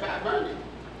keep that fire burning.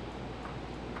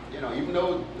 Even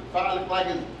though the fire looks like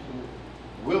it's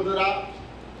withered out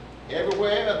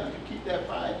everywhere else, but you keep that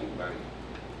fire, keep burning.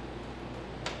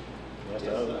 That's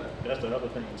Yes, sir. that's the other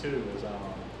thing too, is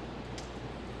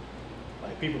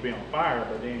like people be on fire,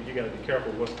 but then you got to be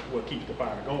careful what keeps the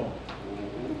fire going,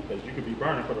 because you could be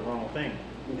burning for the wrong thing.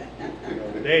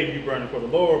 Today you burning for the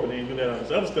Lord, but then you let all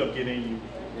this other stuff get in you.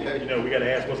 We got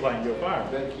to ask what's lighting your fire.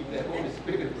 You better keep that Holy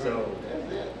Spirit burning. So,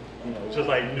 that's it. it's just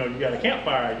like, you got a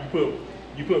campfire,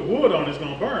 you put wood on it, it's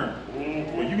gonna burn.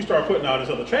 Well, you can start putting all this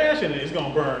other trash in it, it's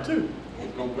gonna burn too.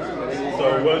 It's gonna burn.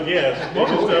 So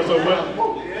smoking stuff.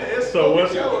 So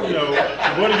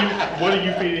what are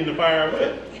you feeding the fire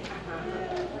with?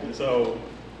 And so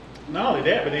not only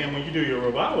that, but then when you do your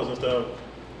revivals and stuff,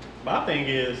 my thing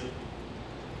is,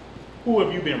 who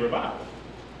have you been reviving?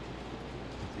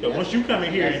 So once you come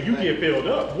in here and you get filled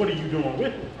up, what are you doing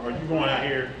with it? Are you going out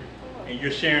here and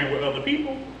you're sharing with other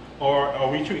people? Or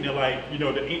are we treating it like,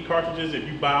 the ink cartridges, if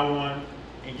you buy one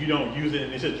and you don't use it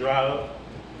and it just dry up,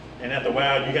 and after a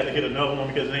while you got to get another one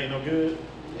because it ain't no good?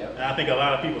 Yep. And I think a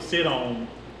lot of people sit on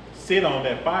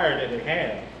that fire that they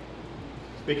have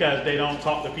because they don't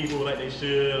talk to people like they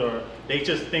should, or they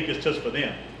just think it's just for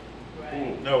them.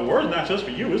 Right. No, word's not just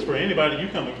for you, it's for anybody you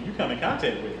come in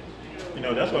contact with. You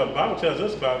know, that's what the Bible tells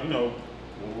us about, you know,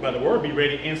 about the word be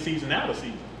ready in season, out of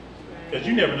season. Because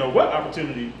you never know what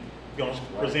opportunity going to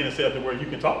present itself to where you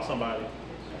can talk to somebody.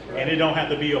 And it don't have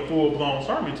to be a full-blown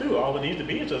sermon too. All it needs to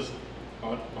be is just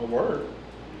a word.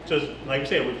 Just like we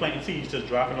said, we're planting seeds, just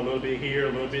dropping a little bit here,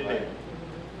 a little bit there.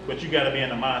 But you got to be in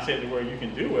the mindset to where you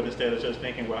can do it instead of just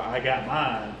thinking, well, I got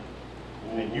mine,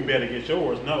 and you better get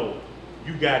yours. No,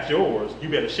 you got yours. You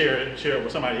better share it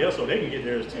with somebody else so they can get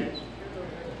theirs too.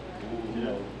 You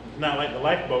know, it's not like the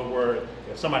lifeboat where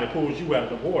if somebody pulls you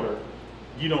out of the water,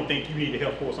 you don't think you need to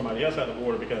help pull somebody else out of the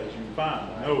water because you're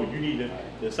fine. No, you need to,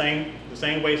 the same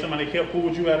way somebody helped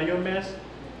pull you out of your mess,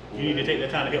 you need to take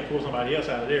that time to help pull somebody else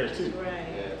out of theirs too. Right.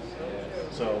 Yes,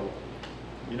 yes. So,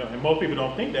 you know, and most people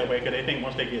don't think that way because they think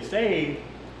once they get saved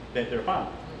that they're fine.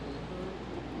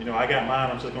 You know, I got mine,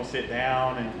 I'm just gonna sit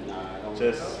down and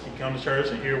just come to church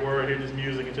and hear word, hear this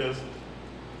music, and just,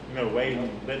 you know, wait and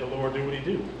let the Lord do what he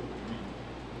do.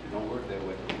 Don't work that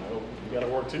way. You know, you gotta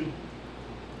work too. You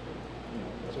know,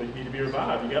 that's why you need to be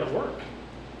revived. You gotta work.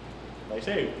 Like I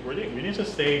say, we didn't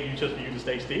just save you just for you to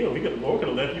stay still. The Lord could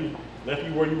have left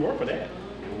you where you were for that.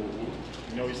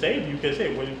 You know, he saved you because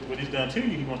hey, what he's done to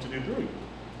you, he wants to do through you.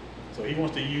 So he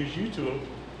wants to use you to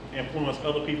influence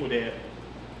other people that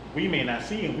we may not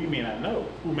see and we may not know,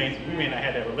 we may not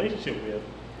have that relationship with.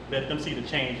 Let them see the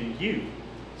change in you.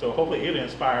 So hopefully it'll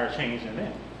inspire change in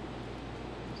them.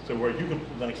 So where you can,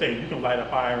 like I say, you can light a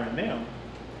fire in them.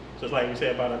 Just like we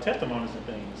said about our testimonies and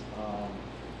things.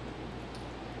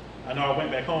 I know I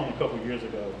went back home a couple of years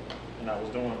ago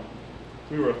and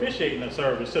we were officiating a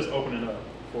service, just opening up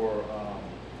for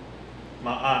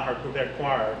my aunt, her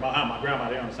choir. My aunt, my grandma,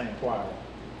 they're on the same choir.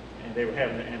 And they were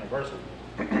having their anniversary.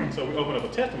 So we opened up a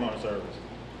testimony service.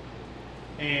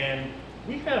 And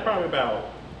we had probably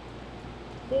about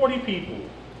 40 people,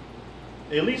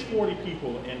 at least 40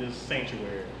 people in this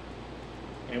sanctuary.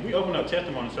 And we opened up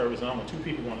testimony service and only 2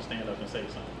 people want to stand up and say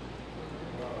something.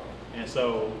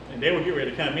 And they would get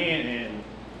ready to come in and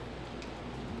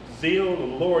zeal, the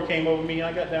Lord came over me,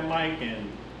 I got that mic,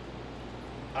 and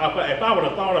if I would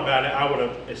have thought about it, I would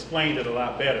have explained it a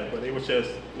lot better, but it was just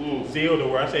zeal to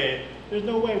where I said, there's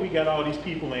no way we got all these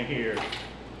people in here,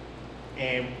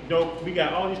 and we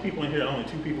got all these people in here, and only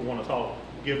 2 people want to talk,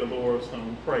 give the Lord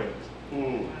some praise.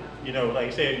 You know, like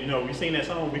I said, you know, we sing that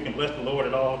song, we can bless the Lord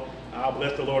at all. I'll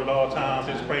bless the Lord at all times,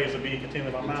 his praise will be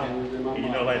continually in my mouth. And you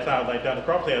know, like Dr.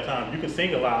 Crawford said at times, you can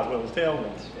sing a lie as well as tell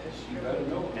one.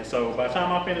 And so by the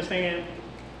time I finish singing,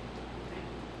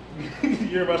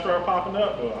 everybody start popping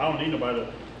up. Well, I don't need nobody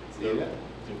to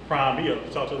prime me up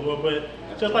to talk to the Lord, but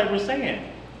just like we're saying,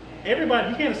 everybody,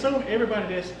 you can't assume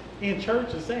everybody that's in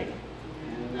church is saved.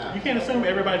 You can't assume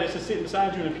everybody that's just sitting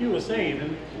beside you in the pew is saved.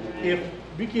 And if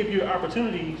we give you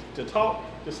opportunities to talk,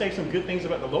 to say some good things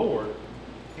about the Lord,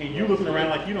 and you looking around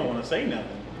like you don't want to say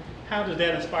nothing, how does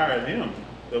that inspire them?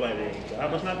 They're like, well,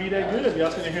 God must not be that good if y'all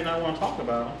sitting here and not want to talk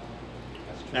about him.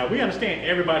 Now, we understand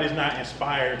everybody's not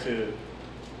inspired to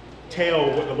tell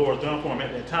what the Lord's done for them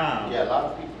at that time. Yeah, a lot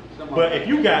of people. But if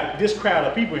you got this crowd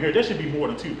of people here, there should be more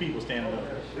than 2 people standing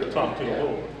up talking to the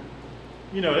Lord.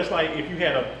 You know, it's like if you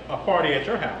had a party at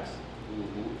your house,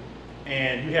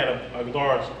 and you had a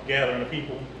large gathering of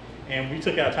people, and we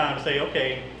took our time to say,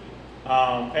 okay,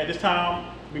 at this time,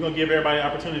 we're going to give everybody an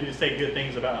opportunity to say good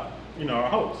things about, you know, our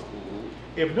host.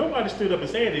 If nobody stood up and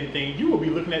said anything, you would be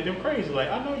looking at them crazy. Like,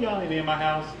 I know y'all ain't in my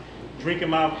house, drinking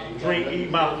my drink,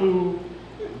 eating my food,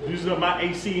 using up my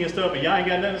AC and stuff, and y'all ain't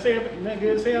got nothing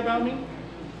good to say about me.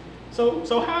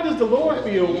 So how does the Lord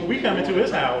feel when we come into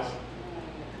his house,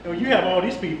 and you have all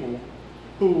these people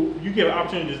who you give an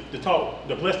opportunity to talk,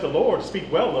 to bless the Lord, to speak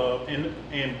well of, and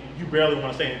you barely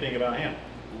want to say anything about him?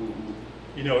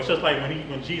 You know, it's just like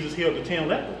when Jesus healed the 10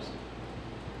 lepers,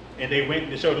 and they went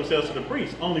to show themselves to the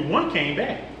priest. Only one came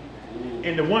back,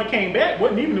 and the one came back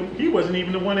he wasn't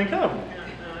even the one in covenant.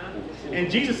 And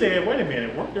Jesus said, "Wait a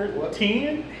minute, weren't there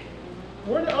 10?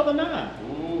 Where are the other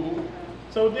 9?"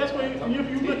 So that's why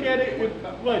if you look at it,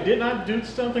 what, didn't I do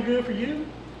something good for you?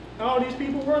 All these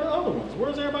people, where are the other ones?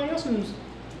 Where's everybody else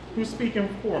who's speaking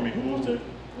for me? Who wants to,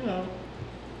 you know?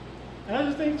 And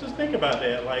I just think about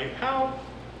that, like how.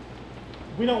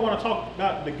 We don't want to talk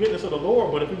about the goodness of the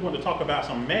Lord, but if we want to talk about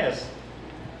some mess,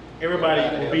 everybody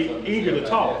will be eager to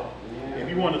talk. If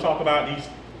you want to talk about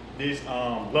these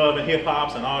love and hip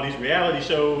hops and all these reality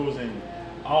shows and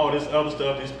all this other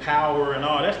stuff, this power and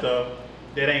all that stuff,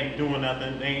 that ain't doing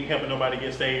nothing, they ain't helping nobody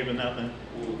get saved or nothing,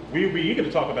 we'll be eager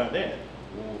to talk about that.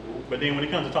 But then when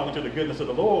it comes to talking to the goodness of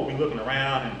the Lord, we looking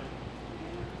around and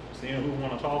seeing who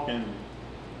want to talk. And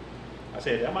I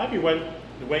said that might be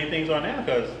the way things are now,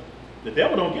 because the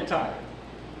devil don't get tired.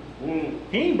 He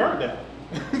ain't burnt out.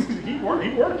 he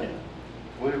working.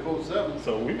 24/7.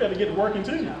 So we better get to working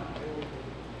too.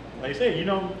 Like I said,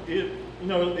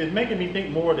 it's making me think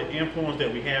more of the influence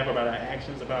that we have about our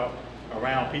actions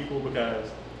around people,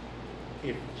 because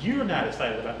if you're not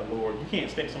excited about the Lord, you can't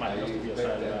expect somebody else to be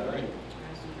excited about it.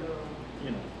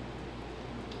 You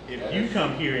know, if you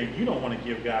come here and you don't want to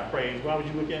give God praise, why would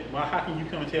you how can you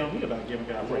come and tell me about giving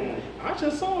God praise? I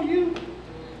just saw you.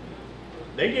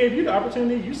 They gave you the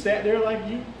opportunity. You sat there like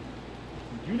you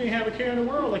didn't have a care in the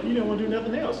world, like you didn't want to do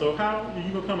nothing else. So how are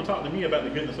you gonna come and talk to me about the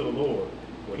goodness of the Lord?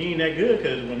 Well, he ain't that good,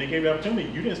 because when they gave you the opportunity,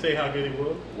 you didn't say how good he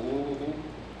was.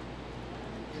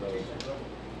 So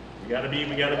we gotta be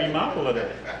mindful of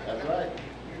that. That's right.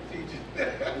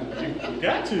 You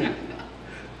got to.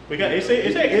 It ain't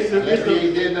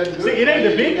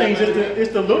the big things,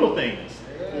 it's the little things.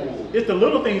 It's the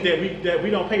little things that we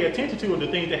don't pay attention to, and the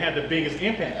things that have the biggest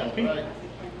impact on people.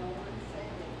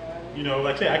 You know,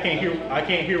 like I said, I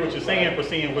can't hear what you're saying for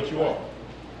seeing what you are.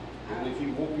 And if he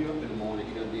woke you up in the morning,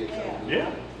 he done did something.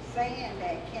 Yeah. Saying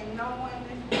that, can no one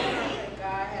discover that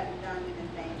God hasn't done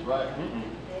anything? That's right.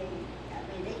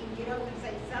 They can get up and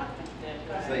say something,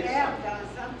 because Say they have something. done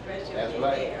something. That's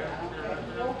right.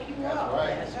 Woke you That's up.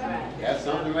 right. That's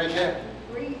something right there.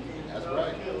 Breathing. That's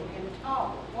right. You can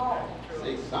talk, walk.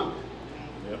 Say something.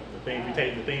 Yep. The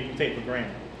things we take for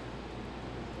granted.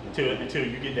 Until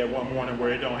you get that one morning where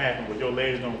it don't happen, where your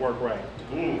legs don't work right,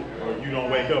 or you don't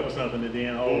wake up or something, and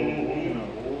then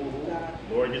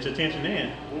Lord, get your attention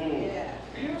in. Yeah.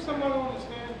 You know something I don't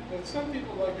understand? That some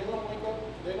people, like, they don't wake up,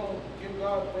 they don't give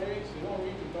God praise, they don't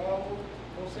read the Bible,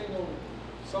 don't sing no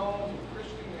songs of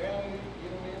Christianity, you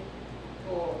know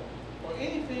what I mean? Or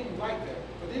anything like that.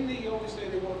 But then they always say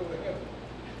they want to go to heaven.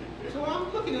 So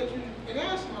I'm looking at you and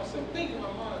asking myself, thinking in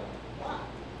my mind, why?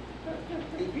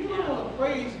 If you don't want to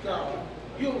praise God,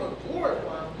 you don't want to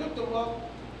glorify Him, lift Him up,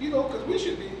 because we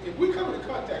should be, if we come into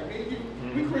contact, me and you,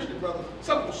 we Christian brothers,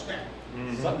 something will snap.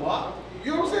 Something what?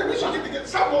 You know what I'm saying? We should get together.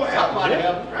 Something will happen. Something will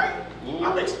happen. Right?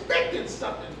 I'm expecting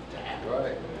something to happen.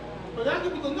 Right. But I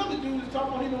think with another dude who's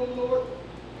talking about, the Lord,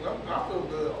 I feel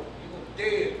good.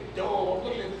 Dead, dog. I'm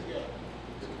looking at this guy.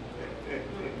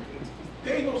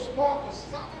 There ain't no spark or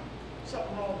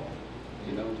something wrong with him.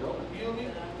 You know, Jordan. You know what I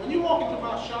mean? When you walk into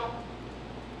my shop,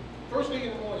 first thing in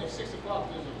the morning at 6 o'clock,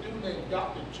 there's a dude named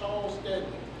Dr. Charles Stanley.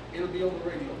 It'll be on the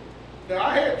radio. Now,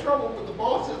 I had trouble with the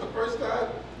bosses the first time,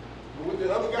 but with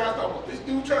the other guys talking about this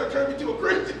dude trying to turn me to a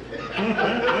Christian.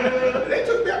 They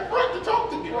took me up front to talk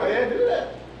to me. Oh, yeah, do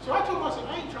that. So I told him, I said,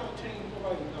 I ain't trying to change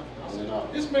nobody or nothing. I said, No.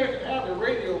 this man can have the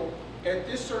radio at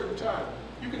this certain time.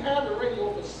 You can have the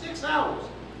radio for 6 hours.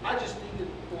 I just need it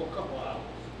for a couple hours.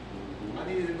 I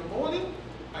need it in the morning,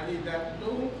 I need it in the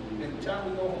afternoon, and the time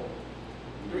we go home.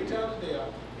 3 times a day,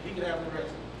 and he can have the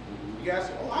rest. The guy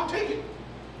said, oh, I'll take it.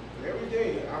 But every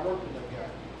day, I worked with that guy.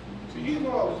 So he knew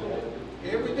I was doing.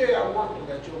 Every day I worked with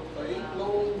that joke for 8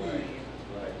 long years.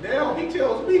 Now he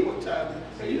tells me what time it is.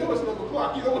 So you know it's 11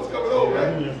 o'clock, you know what's coming over,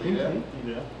 right? See that?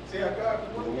 Yeah. See how God can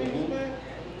work things, man?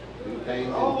 Do things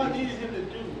All I in- needed him to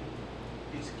do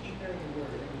is keep hearing the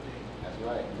word every day. That's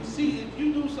right. You see, if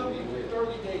you do something for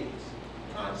 30 days,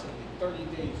 constantly, 30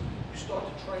 days, you start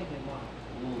to train your mind.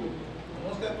 And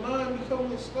once that mind becomes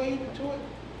enslaved to it,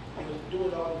 you'll do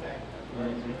it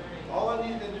automatically. All I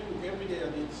needed to do every day, I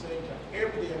did the same time.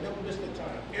 Every day, I never missed a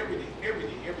time. Every day, every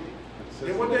day, every day.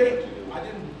 Then one day, I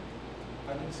didn't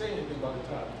say anything about the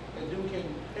time. That dude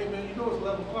came, hey man, you know it's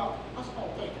 11 o'clock. I said, oh,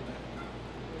 thank you, man.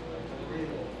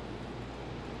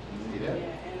 See that?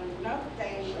 Yeah, and another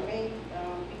thing, they be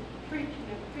preaching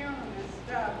and funeral and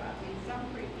stuff. I mean, some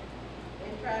preachers,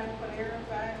 they try to put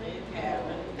everybody in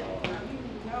heaven.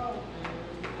 You know,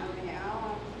 I mean, I don't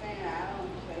understand. I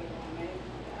don't say on that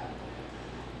stuff.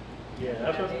 Yeah,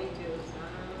 that's what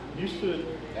you should.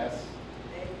 That's,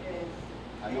 They just,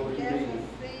 I know what you they just mean. a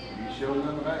sin. You sure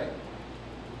enough right.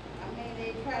 I mean,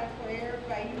 they try to put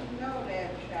everybody, you know that,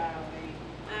 Charlie.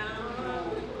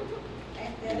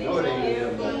 You know they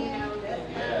is, but-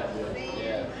 Yes,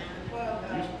 yes. Well,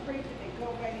 preacher, they go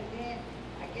back and then,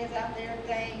 I guess after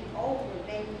everything over,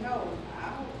 they know. I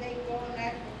hope they go and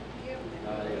ask for forgiveness.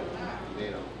 No, they Or don't. not. They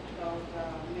don't. So, I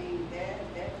mean, that's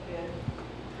just,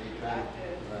 They try to,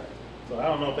 right. So I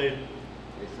don't know if They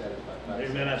satisfy.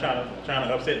 maybe they're not trying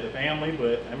to upset the family,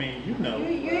 but I mean, you know.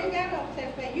 you ain't got to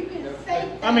upset, but you can say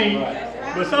things. I mean,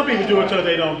 around but some people do it that. so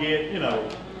they don't get,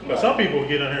 But some people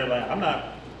get in here like,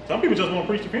 some people just want to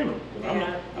preach the funeral. I'm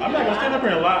not gonna stand up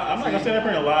here and lie. I'm not gonna stand up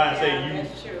here and lie and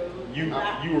That's true.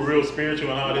 say you were real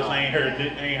spiritual and all this. I ain't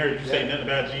heard you say nothing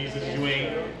about Jesus. You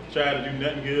ain't tried to do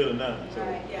nothing good or nothing. So.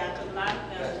 Yeah, because a lot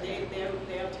of them,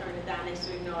 they'll turn it down. They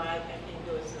say, no, I can't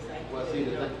do it since I Well, see,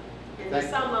 the thing. and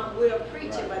some of them will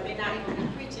preach it, but they're not going to be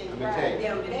preaching. Let me tell you.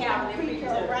 They'll They have don't preach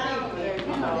around there, you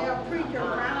know, they'll preach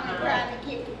around and try to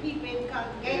get the people in the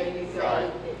congregation saved.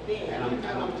 Right. And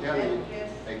I'm telling you,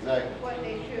 That's just exactly. what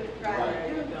they should try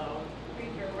Right. to do.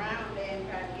 Preach around there and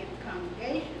try to get the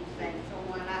congregation saved,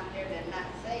 someone out there that's not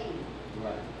saved.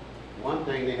 Right. One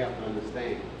thing they have to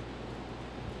understand,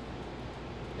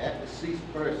 that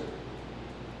deceased person,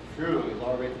 funeral is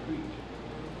already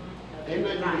preached.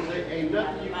 Ain't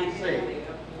nothing you can say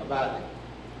about it.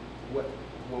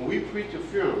 When we preach a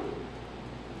funeral,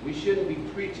 we shouldn't be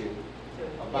preaching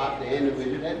about the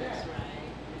individual that died.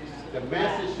 The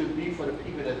message should be for the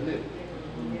people that live.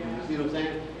 You see what I'm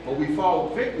saying? But we fall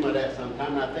victim of that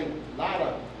sometimes. I think a lot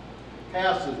of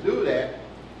pastors do that,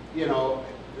 you know,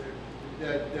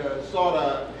 to sort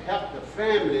of help the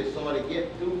family sort of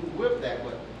get through with that.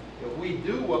 But if we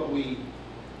do what we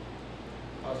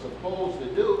are supposed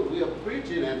to do, we are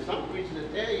preaching, and some preachers will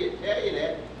tell you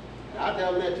that. And I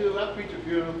tell them that too. If I preach a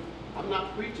funeral, I'm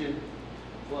not preaching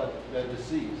for the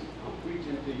deceased. I'm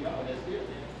preaching to y'all that's here.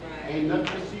 Ain't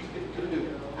nothing deceased can do.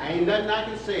 Ain't nothing I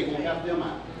can say gonna help them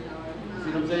out.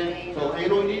 See what I'm saying? So ain't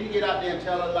no need to get out there and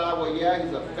tell a lie. Well, yeah,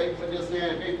 he's a fake for this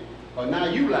and fake. Or now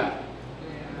you lie.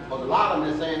 Because a lot of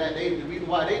them are saying that the reason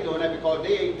why they doing that because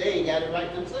they ain't got it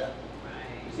right themselves.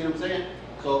 You see what I'm saying?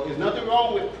 So there's nothing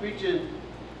wrong with preaching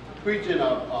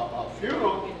a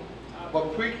funeral,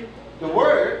 but preach the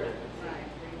word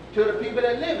to the people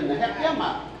that live in to help them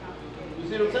out. You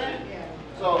see what I'm saying?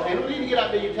 So ain't no need to get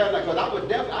out there and tell that because I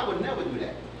would never do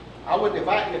that. I would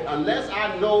unless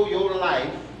I know your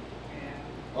life.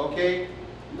 Okay,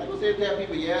 I'm not gonna say tell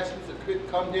people yes, you could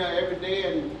come here every day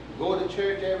and go to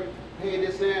church pay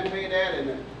this and pay that,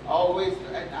 and always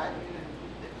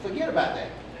forget about that.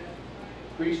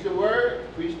 Preach the word,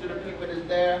 preach to the people that's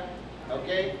there.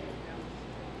 Okay,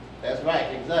 that's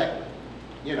right, exactly.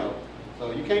 You know,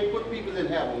 so you can't put people in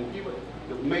heaven. When people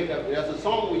there's a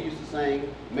song we used to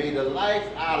sing. May the life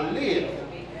I live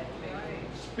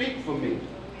speak for me.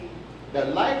 The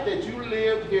life that you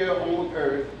lived here on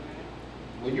earth.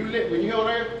 When you're on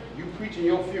earth, you preaching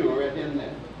your funeral right then and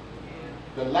there.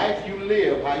 The life you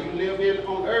live, how you live here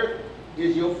on earth,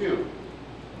 is your funeral.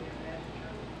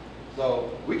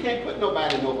 So we can't put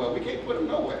nobody nowhere. We can't put them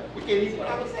nowhere. We can't even put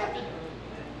ourselves in.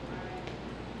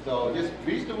 So just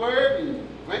preach the word and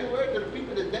bring the word to the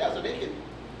people that's there so they can,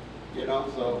 you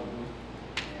know, so.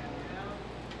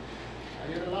 I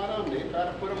hear a lot of them. They try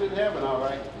to put them in heaven, all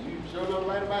right. You sure know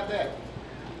right about that.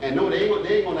 And no, they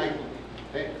ain't gonna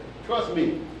trust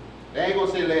me, they ain't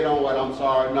gonna say later on what I'm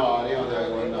sorry. No, they don't say,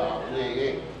 well, no,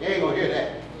 they ain't gonna hear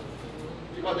that.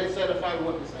 Because they satisfied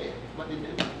with what they say, what they do.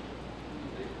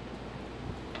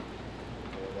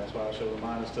 That's why I should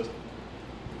remind us to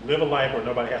live a life where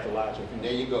nobody has to lie to you.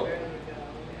 There you go.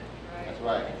 That's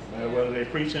right. Whether they're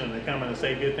preaching and they come in and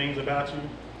say good things about you.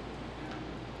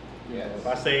 Yes. If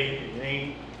I say you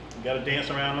ain't got to dance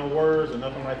around no words or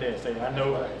nothing like that, say I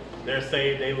know they're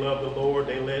saved, they love the Lord,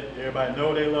 they let everybody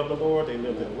know they love the Lord, they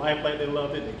live their life like they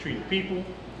loved it, they treat people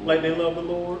like they love the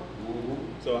Lord.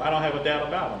 So I don't have a doubt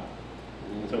about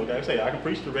them. So like I say, I can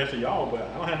preach the rest of y'all, but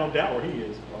I don't have no doubt where he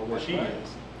is or where she is.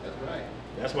 That's right.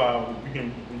 That's why you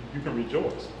can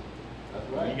rejoice. That's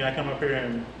You right. ain't gotta come up here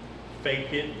and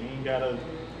fake it. You ain't gotta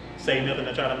say nothing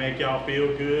to try to make y'all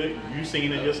feel good. You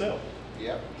seen it yourself.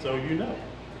 Yep. So you know.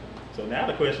 So now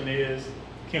the question is,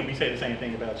 can we say the same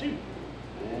thing about you?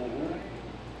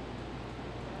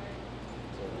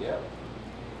 So, yep.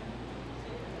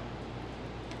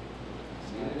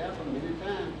 Seen it happen many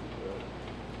times.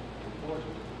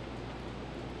 Unfortunately.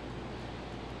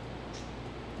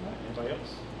 Anybody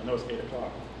else? I know it's 8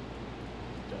 o'clock.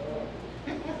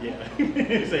 Yeah,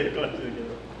 it's 8 o'clock. But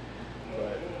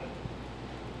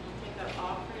Take an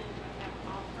offering, have an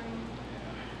offering.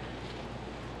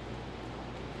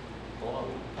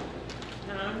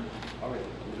 All right.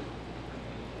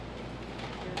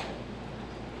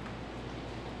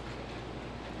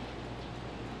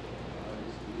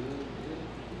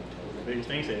 the biggest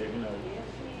thing said, you know,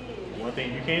 one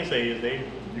thing you can say is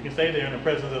you can say they're in the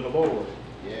presence of the Lord.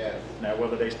 Yes. Now,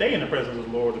 whether they stay in the presence of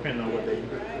the Lord depending on what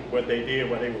they did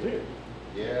while they was here.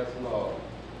 Yes, Lord.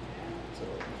 So,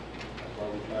 That's why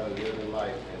we try to live in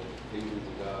life and pleasing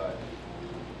to God.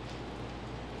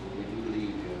 When we do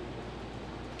leave here.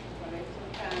 Well, they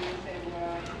sometimes say,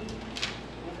 well, he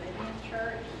was in his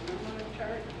church, remember the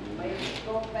church,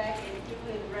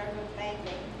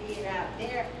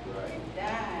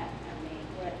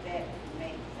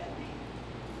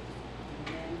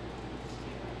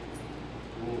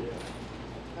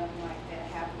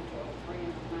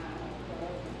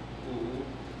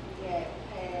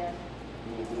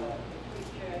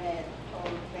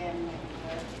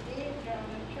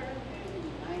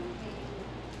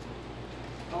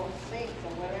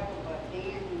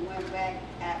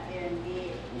 there and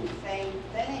did the same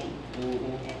thing. Mm-hmm.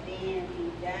 And then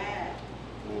he died.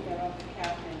 He got off the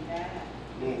couch and died.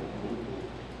 Mm-hmm.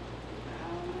 I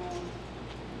don't know.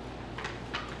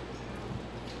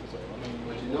 So, I mean,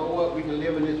 But you know what? We can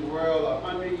live in this world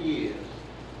 100 years,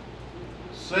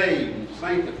 saved and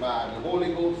sanctified, the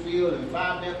Holy Ghost filled and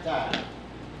fire baptized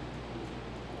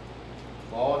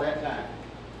for all that time.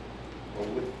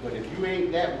 But if you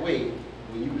ain't that way,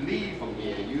 when you leave from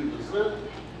here and you're the son,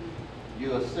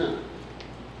 you're a sinner.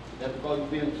 That's because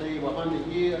you've been saved 100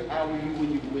 years. How were you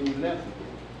when you left from here?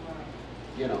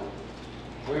 You know,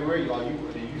 where were you? Are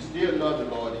you still love the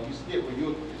Lord? And you still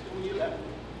when you left?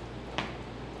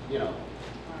 You know.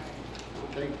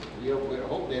 I think we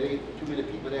hope there ain't too many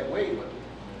people that way, but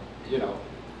you know,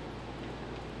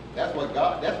 that's what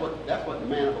the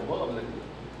man up above looking at.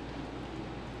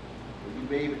 When you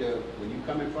be able to, when you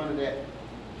come in front of that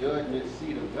judgment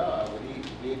seat of God, when he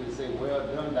be able to say, "Well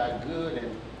done, thy good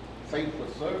and faithful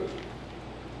servant."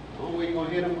 The only way you're gonna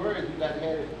hear them words, you got to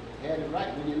have it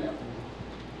right when you left.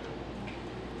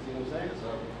 See what I'm saying? So,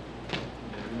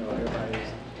 you know,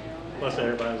 everybody's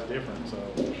different. So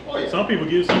oh yeah. some people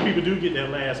do get that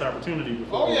last opportunity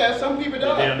before. Oh yeah, some people do.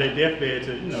 They're on their deathbed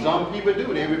to, you know. Some people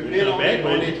do. They repent on back, it.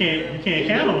 but you can't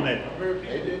count on that. I've heard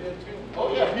people did that too.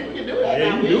 Oh yeah, people can do that. Yeah,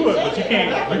 Now, you we do ain't it, but you saying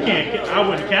can't. that. I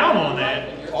wouldn't count on that.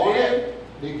 Oh yeah,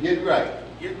 they get right.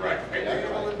 Get right. Hey,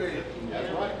 That's on the right. bed. That's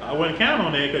right. I wouldn't count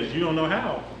on that because you don't know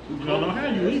how. You don't know how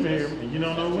you leave here, and you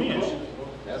don't know when.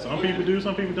 That's Some right. people do,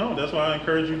 some people don't. That's why I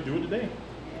encourage you to do it today.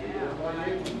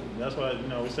 Yeah. That's why, you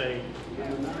know, we say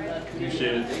you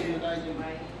should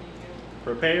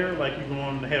prepare like you're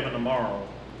going to heaven tomorrow.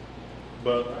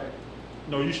 But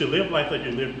no, you should live life like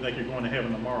you're going to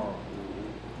heaven tomorrow.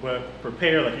 But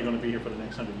prepare like you're going to be here for the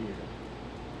next 100 years.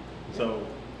 So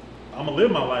I'm gonna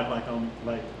live my life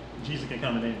like Jesus can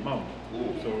come at any moment.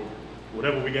 So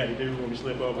whatever we got to do when we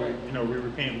slip up, you know, we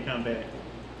repent, we come back.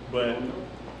 But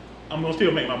I'm gonna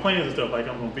still make my plans and stuff like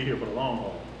I'm gonna be here for the long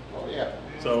haul. Oh yeah.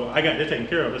 So I got this taken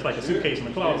care of. It's like a suitcase in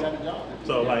the closet.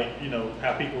 So like, you know,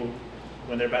 how people,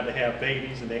 when they're about to have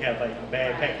babies and they have like a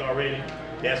bag packed already,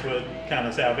 that's what kind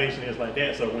of salvation is like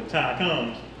that. So when time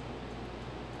comes,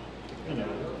 you know,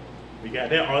 we got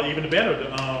that. Or even better,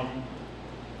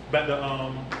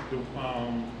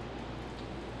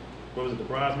 what was it, the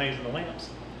bridesmaids and the lamps?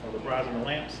 Or the brides and the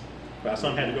lamps? But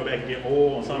some had to go back and get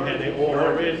oil, and some had their oil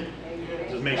already.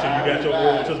 Just make sure you got your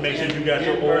oil. Just make sure you got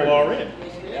your oil already.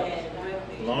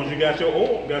 As long as you got your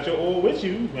oil with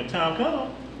you, when time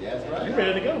comes, That's right. you're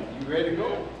ready to go. You ready to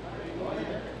go?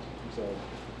 So,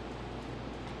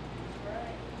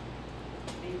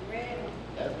 Be ready.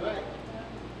 That's right.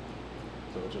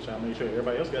 so just trying to make sure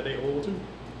everybody else got their oil too.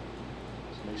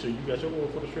 Just make sure you got your oil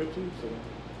for the trip too. So,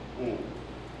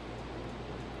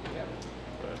 Yeah.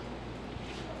 but,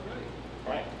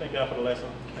 all right. Thank God for the lesson.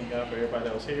 Thank God for everybody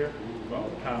that was here, for all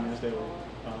the comments that were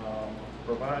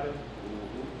provided.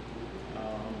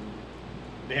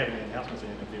 They have any announcements in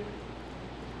the video.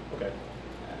 Okay.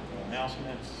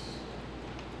 Announcements.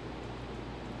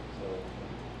 So,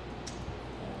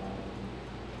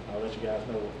 I'll let you guys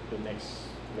know what the next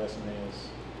lesson is.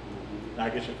 Now I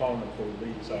get your phone number before we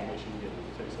leave, so I'll make sure you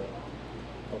get the text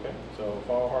up. Okay. So if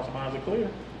all hearts and minds are clear,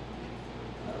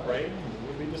 pray, and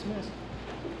we'll be dismissed.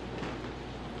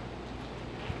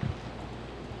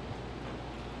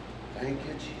 Thank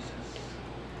you, Jesus.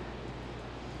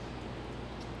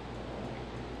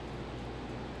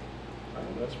 All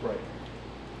right, let's pray.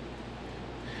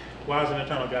 Wise and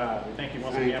eternal God, we thank you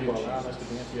once again for allowing us to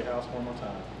be into your house one more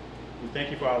time. We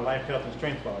thank you for our life, health, and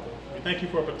strength, Father. We thank you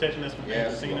for protecting us from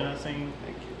things seen and unseen.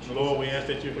 Lord, we ask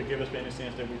that you forgive us for any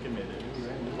sins that we committed.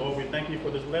 Lord, we thank you for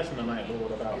this lesson tonight,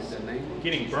 Lord, about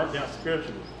getting burnt out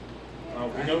spiritually.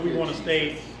 We know we want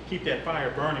to keep that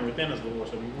fire burning within us, Lord,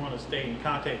 so we want to stay in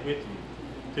contact with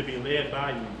you, to be led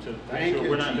by you, to make sure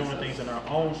we're not doing things in our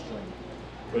own strength,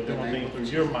 but doing things through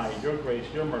your might, your grace,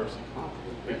 your mercy,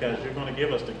 because you're going to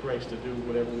give us the grace to do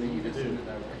whatever we need to do.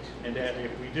 And that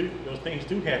if we do, those things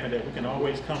do happen, that we can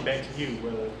always come back to you,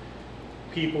 whether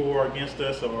people are against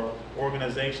us or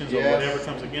organizations or whatever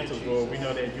comes against us, Lord, we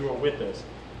know that you are with us.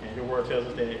 And your word tells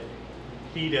us that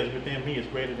he that is within me is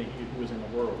greater than he who is in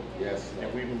the world. Yes.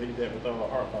 And we believe that with all our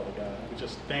heart, Father God. We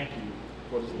just thank you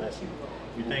for this lesson.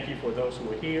 We thank you for those who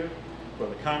are here, for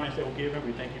the comments that were given.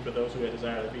 We thank you for those who had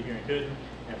desire to be here and couldn't,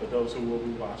 and for those who will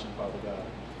be watching, Father God.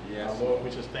 Yes. Lord, we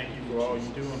just thank you for all you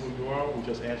do and who you are. We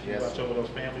just ask you to watch over those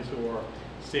families who are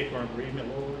sick or in bereavement,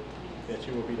 Lord, that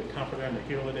you will be the comforter and the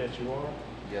healer that you are.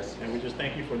 Yes. And we just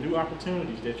thank you for new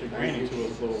opportunities that you're granting to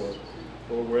us, Lord.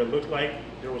 Lord, where it looked like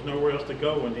there was nowhere else to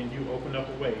go, and then you opened up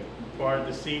a way. You parted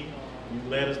the sea, You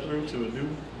led us through to a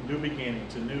new beginning,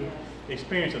 to new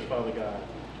experiences, Father God.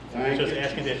 And we're Thank just you,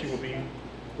 asking that Jesus. you will be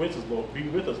with us, Lord. Be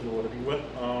with us, Lord. Be with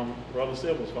Brother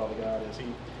Silvers, Father God, as he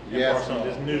Yes, embarks on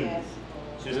this Lord. new, Yes.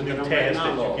 this Strengthen new him right task now, that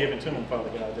you've Lord. given to him, Father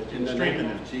God. That you In will the strengthen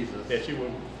name him. of Jesus. That you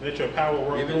will let your power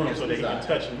work Give him through him his so that he can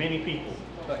desire. touch many people.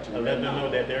 Touch him And let right them now.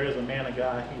 know that there is a man of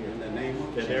God here. In the name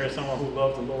of That there is Jesus. someone who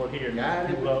loves the Lord here. Guide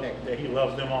and protect That he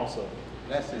loves them also.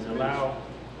 Bless his And ministry.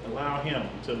 allow him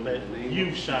to let In the name you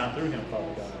of shine through him, Father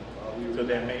God. Father, we So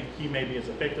that rely he may be as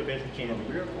effective as he can A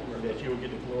be. miracle And worker. that you will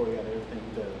get the glory out of everything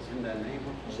he does. in the name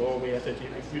of Jesus. Lord, we ask that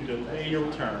if you delay your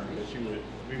return, that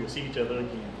we would see each other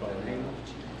again, In Father the name God. of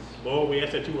Jesus. Lord, we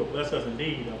ask that you will bless us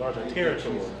indeed, enlarge our Thank you,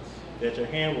 territory, Jesus. that your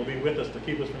hand will be with us to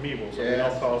keep us from evil, so we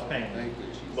Yes. don't cause pain. Thank you,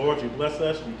 Jesus. Lord, you bless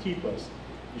us, you keep us.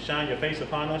 You shine your face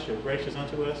upon us, you're gracious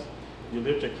unto us. You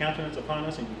lift your countenance upon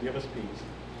us, and you give us peace.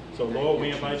 So, Thank Lord, you,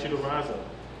 we invite you to Jesus. rise up,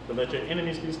 to let your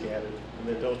enemies be scattered, and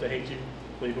let those that hate you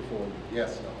flee before you.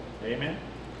 Yes, Lord. Amen.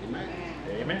 Amen.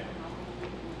 Amen.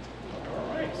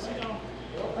 All right.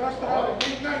 Well, Pastor, have a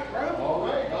good night, bro. All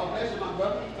right. God bless you, my